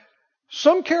 Now,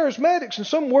 some charismatics and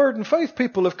some word and faith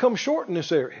people have come short in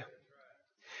this area.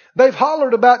 They've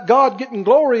hollered about God getting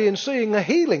glory in seeing a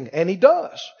healing, and He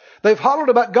does. They've hollered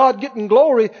about God getting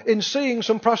glory in seeing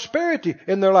some prosperity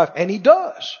in their life, and He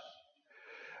does.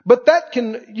 But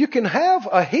you can have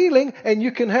a healing and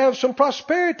you can have some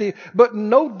prosperity, but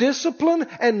no discipline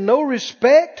and no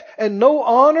respect and no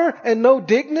honor and no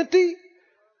dignity.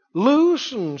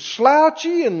 Loose and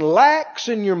slouchy and lax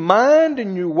in your mind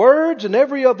and your words and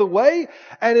every other way,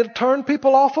 and it'll turn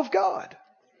people off of God.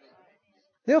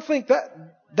 They'll think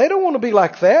that they don't want to be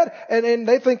like that, and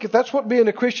they think if that's what being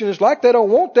a Christian is like, they don't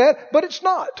want that, but it's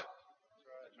not.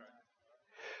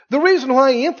 The reason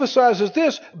why he emphasizes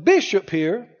this, bishop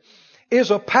here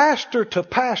is a pastor to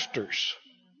pastors.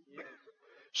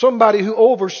 Somebody who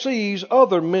oversees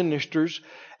other ministers,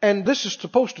 and this is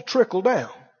supposed to trickle down.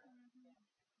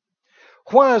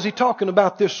 Why is he talking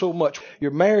about this so much?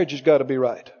 Your marriage has got to be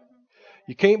right.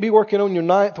 You can't be working on your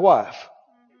 9th wife.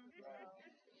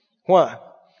 Why?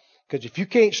 Because if you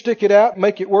can't stick it out and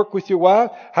make it work with your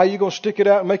wife, how are you going to stick it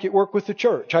out and make it work with the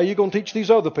church? How are you going to teach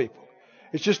these other people?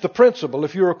 It's just the principle.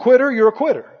 If you're a quitter, you're a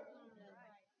quitter.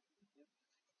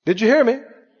 Did you hear me?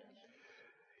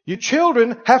 Your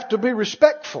children have to be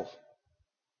respectful.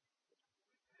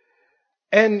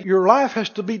 And your life has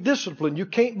to be disciplined. You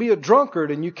can't be a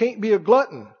drunkard and you can't be a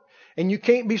glutton. And you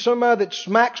can't be somebody that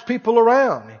smacks people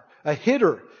around. A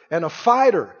hitter and a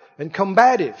fighter and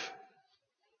combative.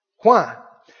 Why?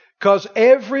 Because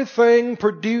everything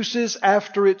produces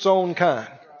after its own kind.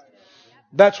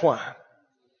 That's why.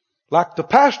 Like the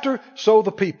pastor, so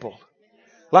the people.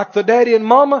 Like the daddy and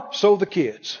mama, so the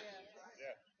kids.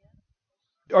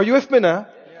 Are you with me now?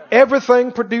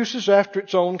 Everything produces after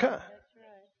its own kind.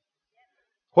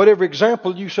 Whatever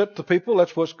example you set to people,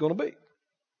 that's what's going to be.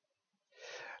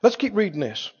 Let's keep reading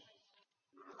this.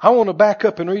 I want to back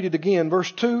up and read it again. Verse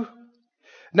 2.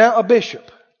 Now a bishop.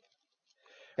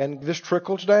 And this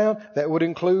trickles down. That would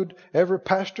include every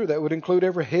pastor. That would include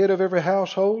every head of every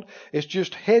household. It's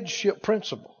just headship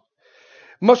principle.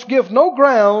 Must give no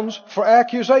grounds for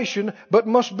accusation, but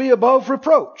must be above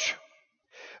reproach.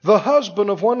 The husband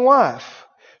of one wife,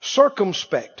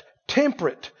 circumspect,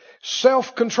 temperate,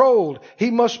 self-controlled. He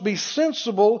must be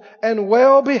sensible and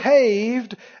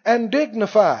well-behaved and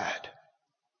dignified,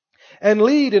 and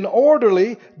lead an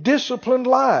orderly, disciplined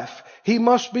life. He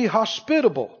must be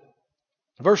hospitable.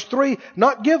 Verse 3,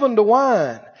 not given to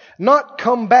wine, not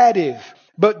combative,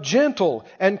 but gentle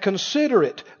and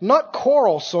considerate, not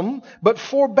quarrelsome, but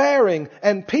forbearing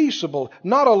and peaceable,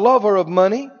 not a lover of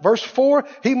money. Verse 4,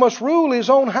 he must rule his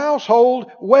own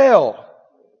household well.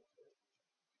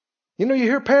 You know, you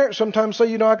hear parents sometimes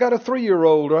say, I got a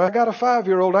 3-year-old or I got a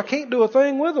 5-year-old. I can't do a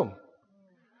thing with them.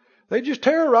 They just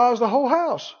terrorize the whole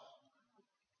house.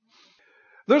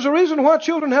 There's a reason why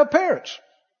children have parents.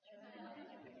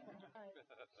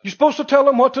 You're supposed to tell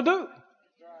them what to do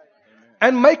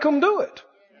and make them do it.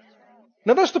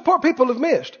 Now that's the part people have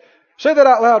missed. Say that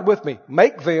out loud with me.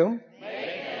 Make them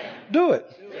do it.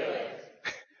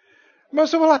 I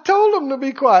said, well, I told them to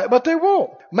be quiet, but they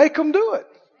won't. Make them do it.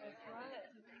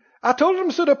 I told them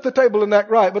to sit up at the table and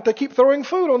act right, but they keep throwing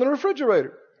food on the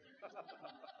refrigerator.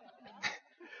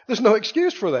 There's no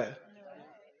excuse for that.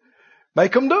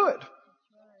 Make them do it.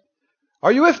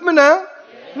 Are you with me now?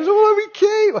 I said, well,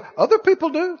 okay. Other people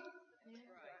do.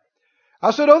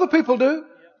 I said, other people do.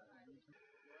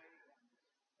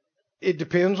 It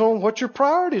depends on what your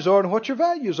priorities are and what your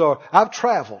values are. I've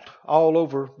traveled all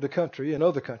over the country and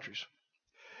other countries.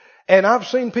 And I've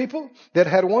seen people that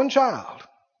had one child.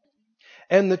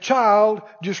 And the child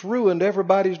just ruined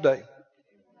everybody's day.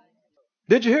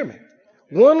 Did you hear me?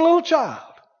 One little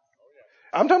child.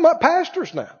 I'm talking about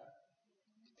pastors now.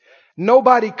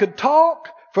 Nobody could talk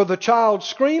for the child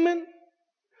screaming.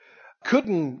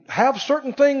 Couldn't have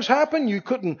certain things happen. You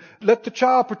couldn't let the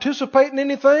child participate in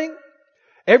anything.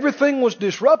 Everything was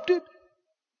disrupted.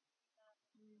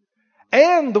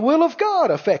 And the will of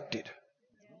God affected.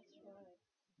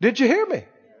 Did you hear me?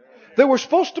 There were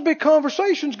supposed to be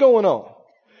conversations going on.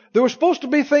 There were supposed to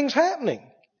be things happening.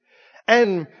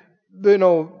 And,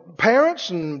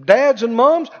 parents and dads and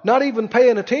moms not even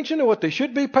paying attention to what they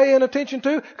should be paying attention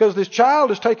to because this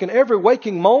child is taking every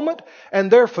waking moment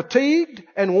and they're fatigued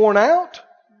and worn out.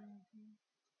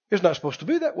 It's not supposed to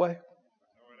be that way.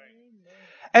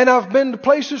 And I've been to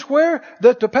places where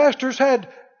that the pastors had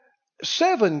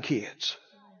 7 kids.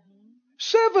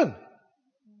 7.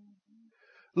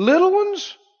 Little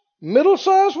ones,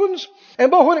 middle-sized ones.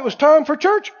 And boy, when it was time for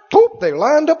church, poof, they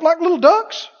lined up like little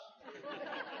ducks.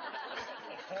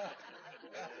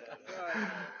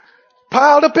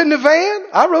 Piled up in the van.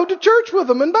 I rode to church with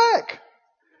them and back.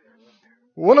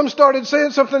 One of them started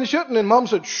saying something they shouldn't, and Mom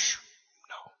said, shh,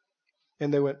 no.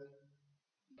 And they went.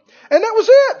 And that was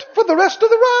it for the rest of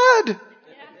the ride.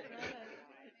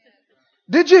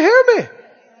 Did you hear me?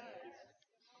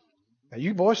 Now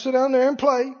you boys sit down there and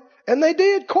play. And they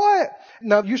did, quiet.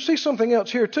 Now you see something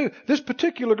else here too. This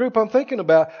particular group I'm thinking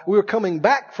about, we were coming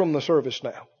back from the service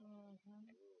now.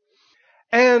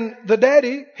 And the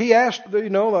daddy, he asked, 3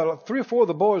 or 4 of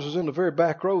the boys was in the very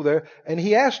back row there. And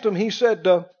he asked them, he said,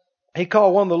 he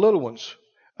called one of the little ones,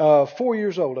 4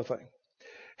 years old, I think.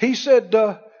 He said,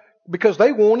 because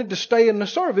they wanted to stay in the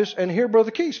service and hear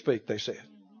Brother Keith speak, they said.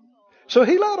 So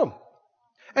he let them.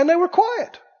 And they were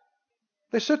quiet.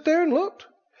 They sat there and looked.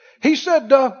 He said,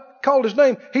 called his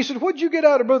name. He said, what'd you get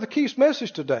out of Brother Keith's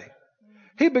message today?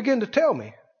 He began to tell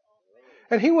me.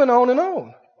 And he went on and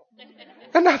on.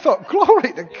 And I thought,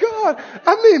 glory to God.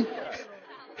 I mean,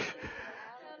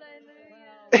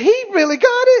 he really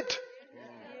got it.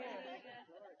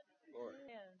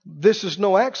 This is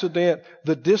no accident.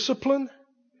 The discipline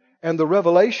and the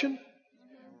revelation,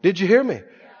 did you hear me?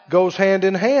 Goes hand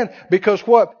in hand. Because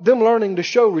what? Them learning to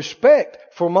show respect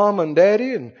for mom and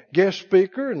daddy and guest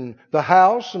speaker and the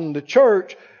house and the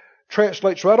church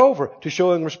translates right over to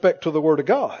showing respect to the Word of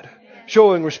God.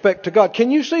 Showing respect to God.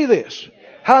 Can you see this?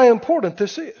 How important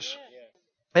this is.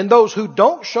 And those who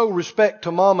don't show respect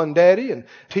to mom and daddy and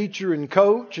teacher and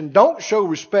coach and don't show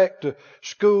respect to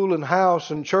school and house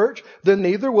and church, then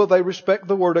neither will they respect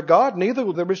the Word of God, neither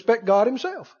will they respect God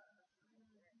Himself.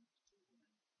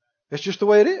 It's just the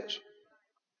way it is.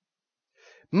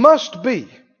 Must be,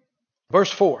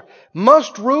 verse 4,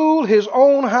 must rule his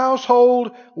own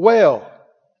household well.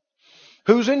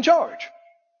 Who's in charge?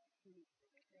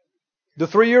 The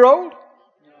 3-year-old?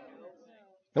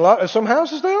 Some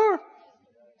houses they are.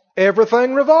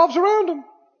 Everything revolves around them.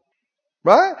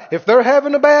 Right? If they're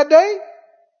having a bad day,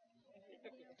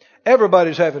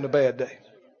 everybody's having a bad day.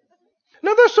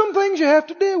 Now there's some things you have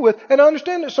to deal with. And I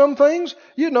understand that some things,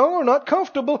 are not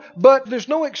comfortable, but there's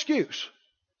no excuse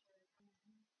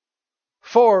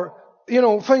for,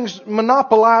 things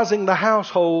monopolizing the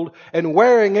household and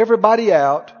wearing everybody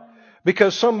out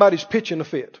because somebody's pitching a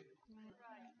fit.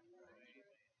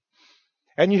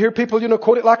 And you hear people,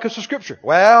 quote it like it's a scripture.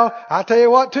 Well, I tell you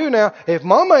what too now, if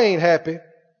mama ain't happy,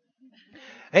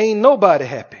 ain't nobody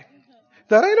happy.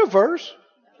 That ain't a verse.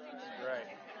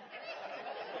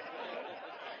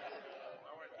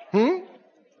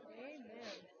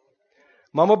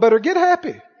 Mama better get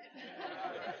happy.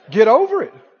 Get over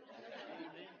it.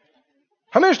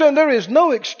 I understand there is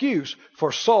no excuse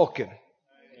for sulking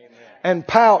and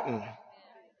pouting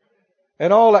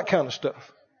and all that kind of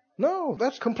stuff. No,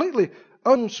 that's completely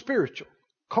unspiritual,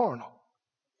 carnal.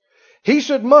 He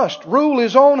said must rule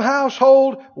his own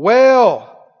household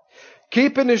well,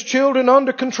 keeping his children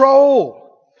under control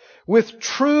with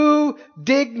true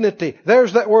dignity.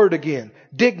 There's that word again,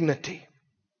 dignity.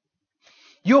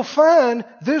 You'll find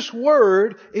this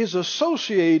word is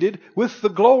associated with the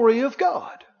glory of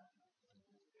God.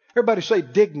 Everybody say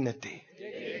dignity.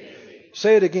 Dignity.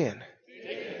 Say it again.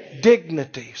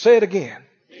 Dignity. Say it again.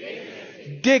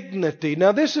 Dignity.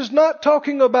 Now this is not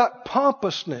talking about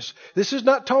pompousness. This is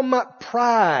not talking about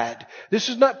pride. This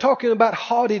is not talking about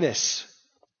haughtiness.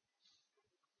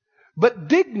 But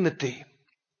dignity,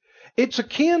 it's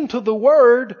akin to the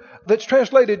word that's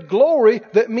translated glory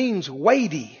that means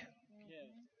weighty.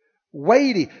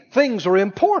 Weighty. Things are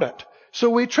important.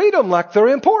 So we treat them like they're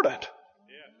important.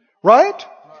 Right?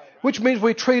 Which means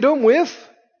we treat them with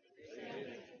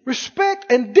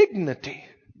respect and dignity.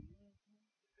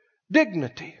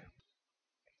 Dignity.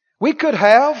 We could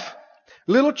have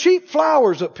little cheap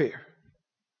flowers up here.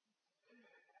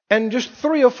 And just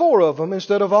 3 or 4 of them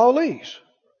instead of all these.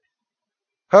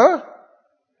 Huh?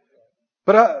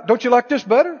 But don't you like this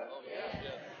better?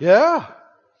 Yeah.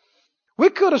 We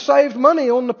could have saved money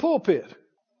on the pulpit.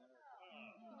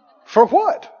 For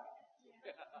what?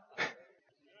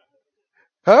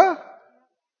 Huh?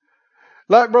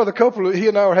 Like Brother Copeland, he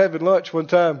and I were having lunch one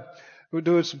time. We were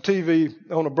doing some TV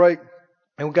on a break.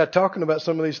 And we got talking about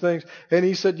some of these things. And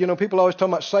he said, people always talk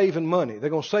about saving money. They're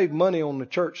going to save money on the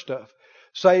church stuff.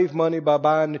 Save money by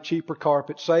buying the cheaper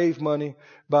carpet. Save money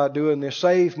by doing this.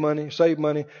 Save money, save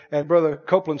money. And Brother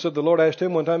Copeland said the Lord asked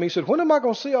him one time, he said, when am I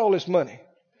going to see all this money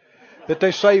that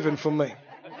they're saving from me?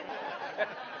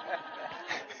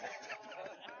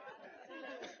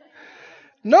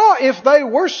 No, if they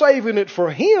were saving it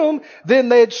for Him, then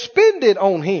they'd spend it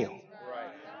on Him.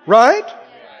 Right?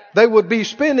 They would be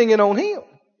spending it on Him.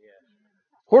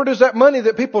 Where does that money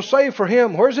that people save for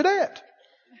Him, where's it at?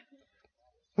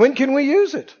 When can we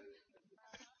use it?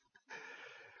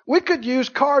 We could use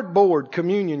cardboard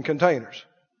communion containers.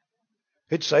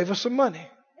 It'd save us some money.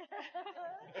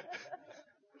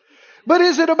 But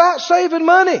is it about saving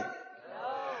money?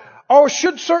 Or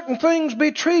should certain things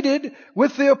be treated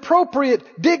with the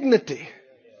appropriate dignity?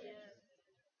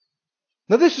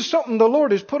 Now this is something the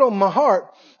Lord has put on my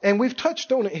heart, and we've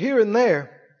touched on it here and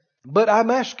there. But I'm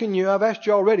asking you, I've asked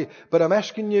you already, but I'm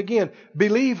asking you again,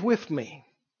 believe with me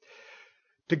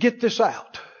to get this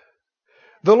out.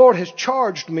 The Lord has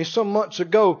charged me some months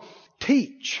ago,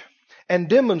 teach and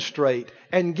demonstrate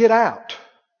and get out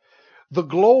the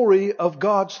glory of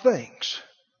God's things.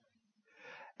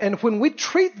 And when we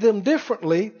treat them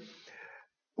differently,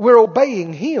 we're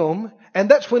obeying Him, and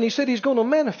that's when He said He's going to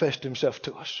manifest Himself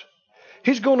to us.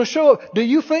 He's going to show up. Do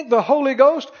you think the Holy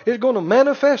Ghost is going to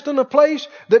manifest in a place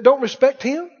that don't respect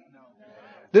Him?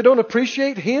 That don't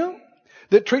appreciate Him?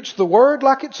 That treats the Word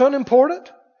like it's unimportant?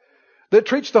 That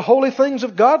treats the holy things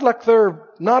of God like they're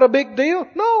not a big deal?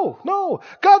 No.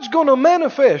 God's going to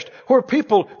manifest where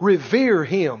people revere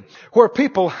Him. Where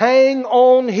people hang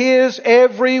on His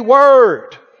every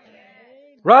word.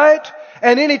 Right?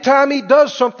 And anytime He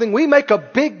does something, we make a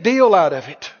big deal out of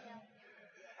it.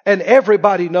 And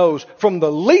everybody knows, from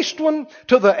the least one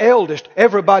to the eldest,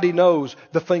 everybody knows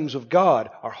the things of God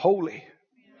are holy.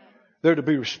 They're to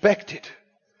be respected.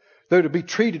 They're to be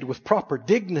treated with proper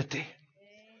dignity.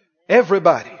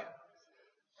 Everybody.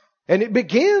 And it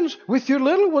begins with your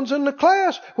little ones in the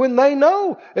class when they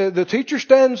know the teacher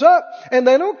stands up and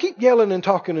they don't keep yelling and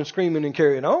talking and screaming and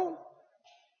carrying on.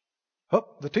 Oh,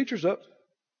 the teacher's up.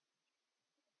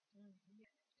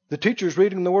 The teacher's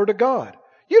reading the Word of God.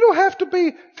 You don't have to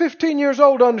be 15 years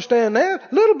old to understand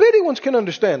that. Little bitty ones can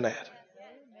understand that.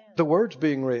 The Word's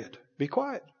being read. Be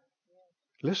quiet.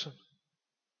 Listen.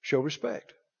 Show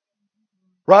respect.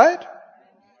 Right?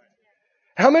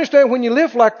 How many understand when you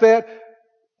live like that,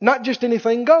 not just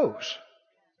anything goes.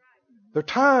 There are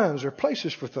times, there are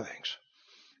places for things.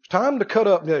 It's time to cut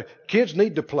up. Kids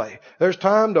need to play. There's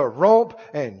time to romp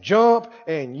and jump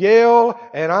and yell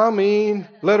and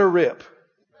let her rip.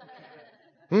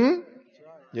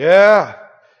 Yeah.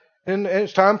 And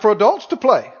it's time for adults to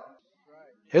play.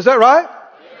 Is that right?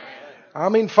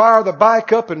 Fire the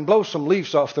bike up and blow some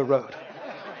leaves off the road.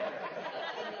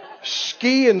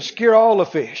 Ski and scare all the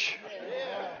fish.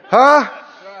 Huh?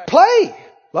 Play.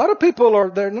 A lot of people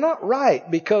they're not right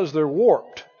because they're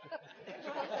warped.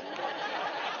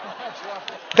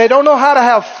 They don't know how to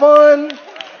have fun.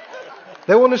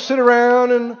 They want to sit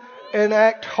around and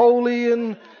act holy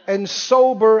and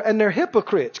sober, and they're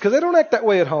hypocrites because they don't act that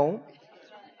way at home.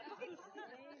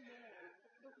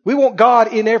 We want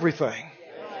God in everything.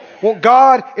 We want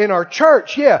God in our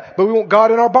church, yeah, but we want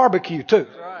God in our barbecue too.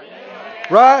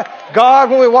 Right? God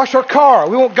when we wash our car.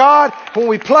 We want God when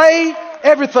we play,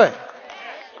 everything.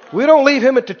 We don't leave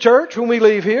Him at the church when we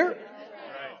leave here.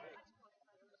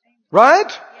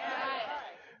 Right?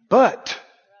 But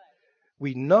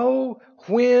we know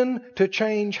when to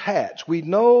change hats. We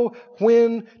know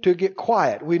when to get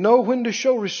quiet. We know when to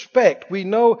show respect. We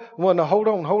know when to hold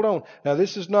on. Now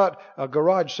this is not a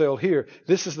garage sale here.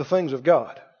 This is the things of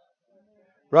God.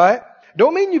 Right?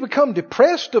 Don't mean you become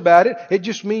depressed about it. It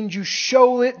just means you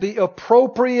show it the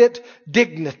appropriate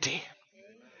dignity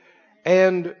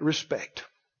and respect.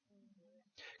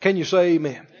 Can you say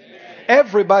amen?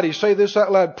 Everybody say this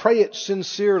out loud. Pray it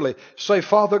sincerely. Say,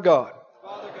 Father God,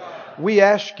 we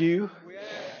ask you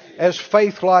as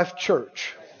Faith Life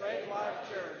Church,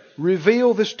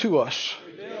 reveal this to us.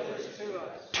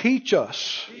 Teach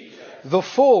us the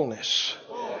fullness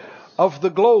of the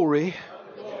glory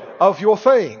of your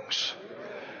things.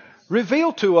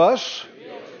 Reveal to us,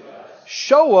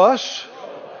 show us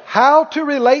how to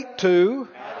relate to,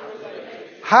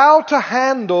 how to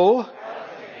handle,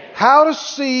 how to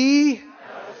see,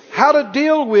 how to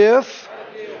deal with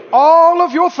all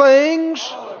of your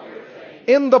things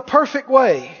in the perfect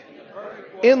way,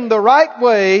 in the right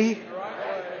way,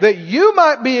 that you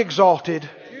might be exalted,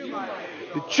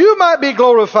 that you might be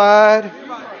glorified,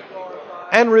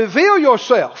 and reveal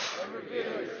yourself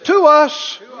to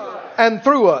us and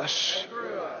through us.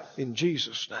 In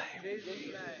Jesus' name.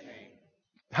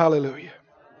 Hallelujah.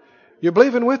 You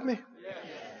believing with me?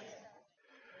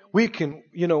 We can,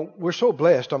 we're so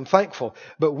blessed. I'm thankful.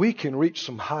 But we can reach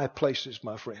some high places,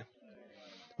 my friend.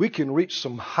 We can reach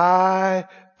some high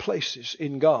places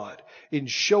in God in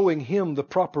showing Him the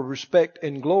proper respect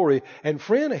and glory. And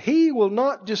friend, He will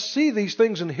not just see these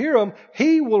things and hear them.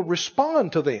 He will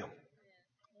respond to them.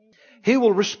 He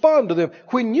will respond to them.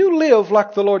 When you live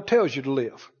like the Lord tells you to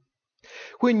live,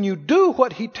 when you do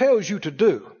what He tells you to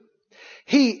do,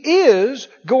 He is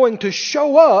going to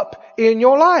show up in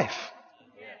your life.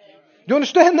 Do you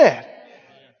understand that?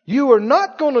 You are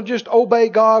not going to just obey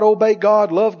God,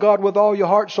 love God with all your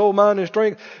heart, soul, mind, and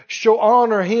strength,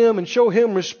 honor Him and show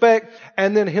Him respect,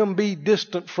 and then Him be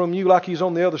distant from you like He's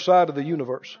on the other side of the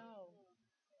universe.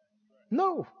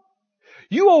 No.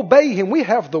 You obey Him. We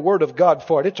have the Word of God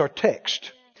for it. It's our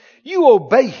text. You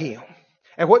obey Him.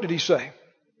 And what did He say?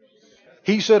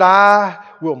 He said, I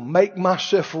will make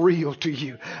myself real to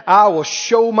you. I will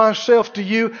show myself to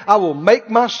you. I will make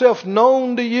myself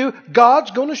known to you. God's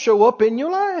going to show up in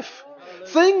your life.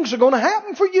 Things are going to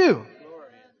happen for you.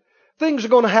 Things are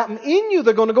going to happen in you.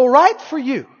 They're going to go right for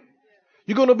you.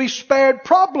 You're going to be spared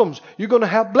problems. You're going to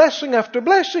have blessing after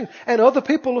blessing. And other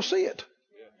people will see it.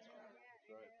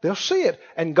 They'll see it.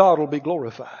 And God will be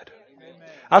glorified.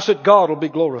 I said God will be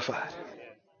glorified.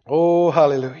 Oh,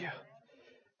 hallelujah.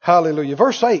 Hallelujah.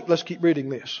 Verse 8, let's keep reading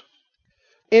this.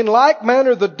 In like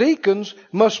manner, the deacons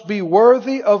must be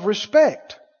worthy of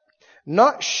respect,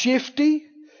 not shifty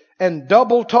and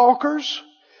double talkers,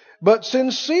 but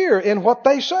sincere in what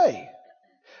they say,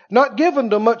 not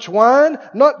given to much wine,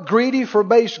 not greedy for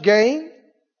base gain,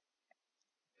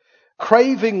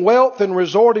 craving wealth and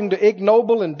resorting to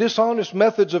ignoble and dishonest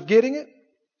methods of getting it.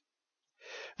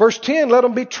 Verse 10, let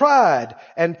them be tried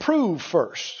and proved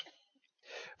first.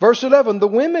 Verse 11, the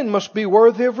women must be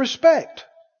worthy of respect.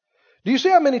 Do you see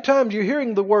how many times you're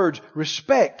hearing the words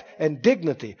respect and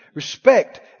dignity?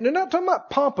 Respect. And they're not talking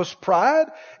about pompous pride.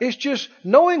 It's just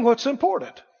knowing what's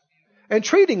important and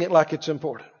treating it like it's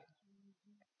important.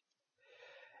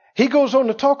 He goes on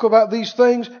to talk about these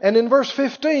things. And in verse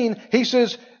 15, he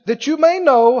says, that you may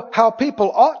know how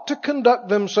people ought to conduct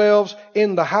themselves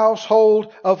in the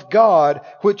household of God,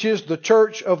 which is the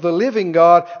church of the living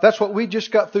God. That's what we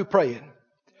just got through praying.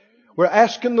 We're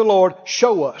asking the Lord,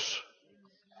 show us.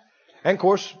 And of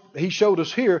course, He showed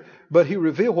us here, but He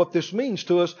revealed what this means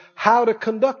to us, how to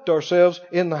conduct ourselves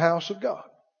in the house of God.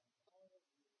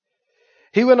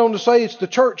 He went on to say it's the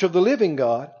church of the living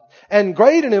God, and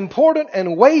great and important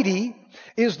and weighty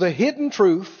is the hidden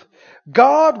truth.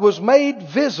 God was made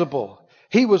visible.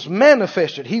 He was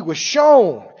manifested. He was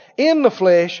shown in the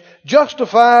flesh,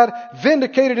 justified,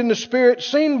 vindicated in the Spirit,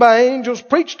 seen by angels,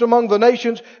 preached among the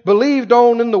nations, believed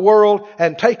on in the world,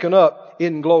 and taken up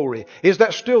in glory. Is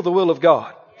that still the will of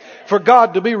God? For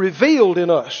God to be revealed in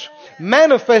us,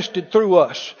 manifested through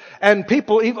us, and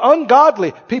people, even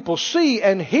ungodly people, see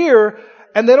and hear,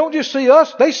 and they don't just see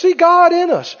us, they see God in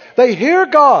us. They hear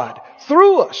God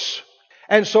through us,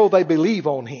 and so they believe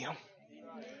on Him.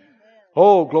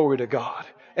 Oh, glory to God.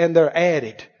 And they're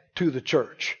added to the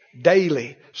church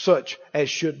daily, such as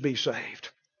should be saved.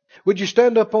 Would you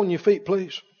stand up on your feet,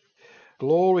 please?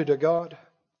 Glory to God.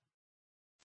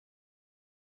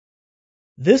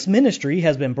 This ministry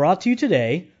has been brought to you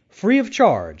today, free of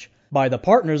charge, by the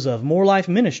partners of More Life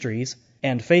Ministries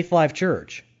and Faith Life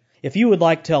Church. If you would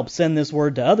like to help send this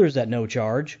word to others at no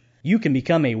charge, you can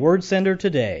become a word sender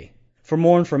today. For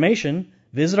more information,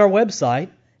 visit our website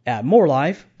at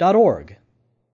morelife.org.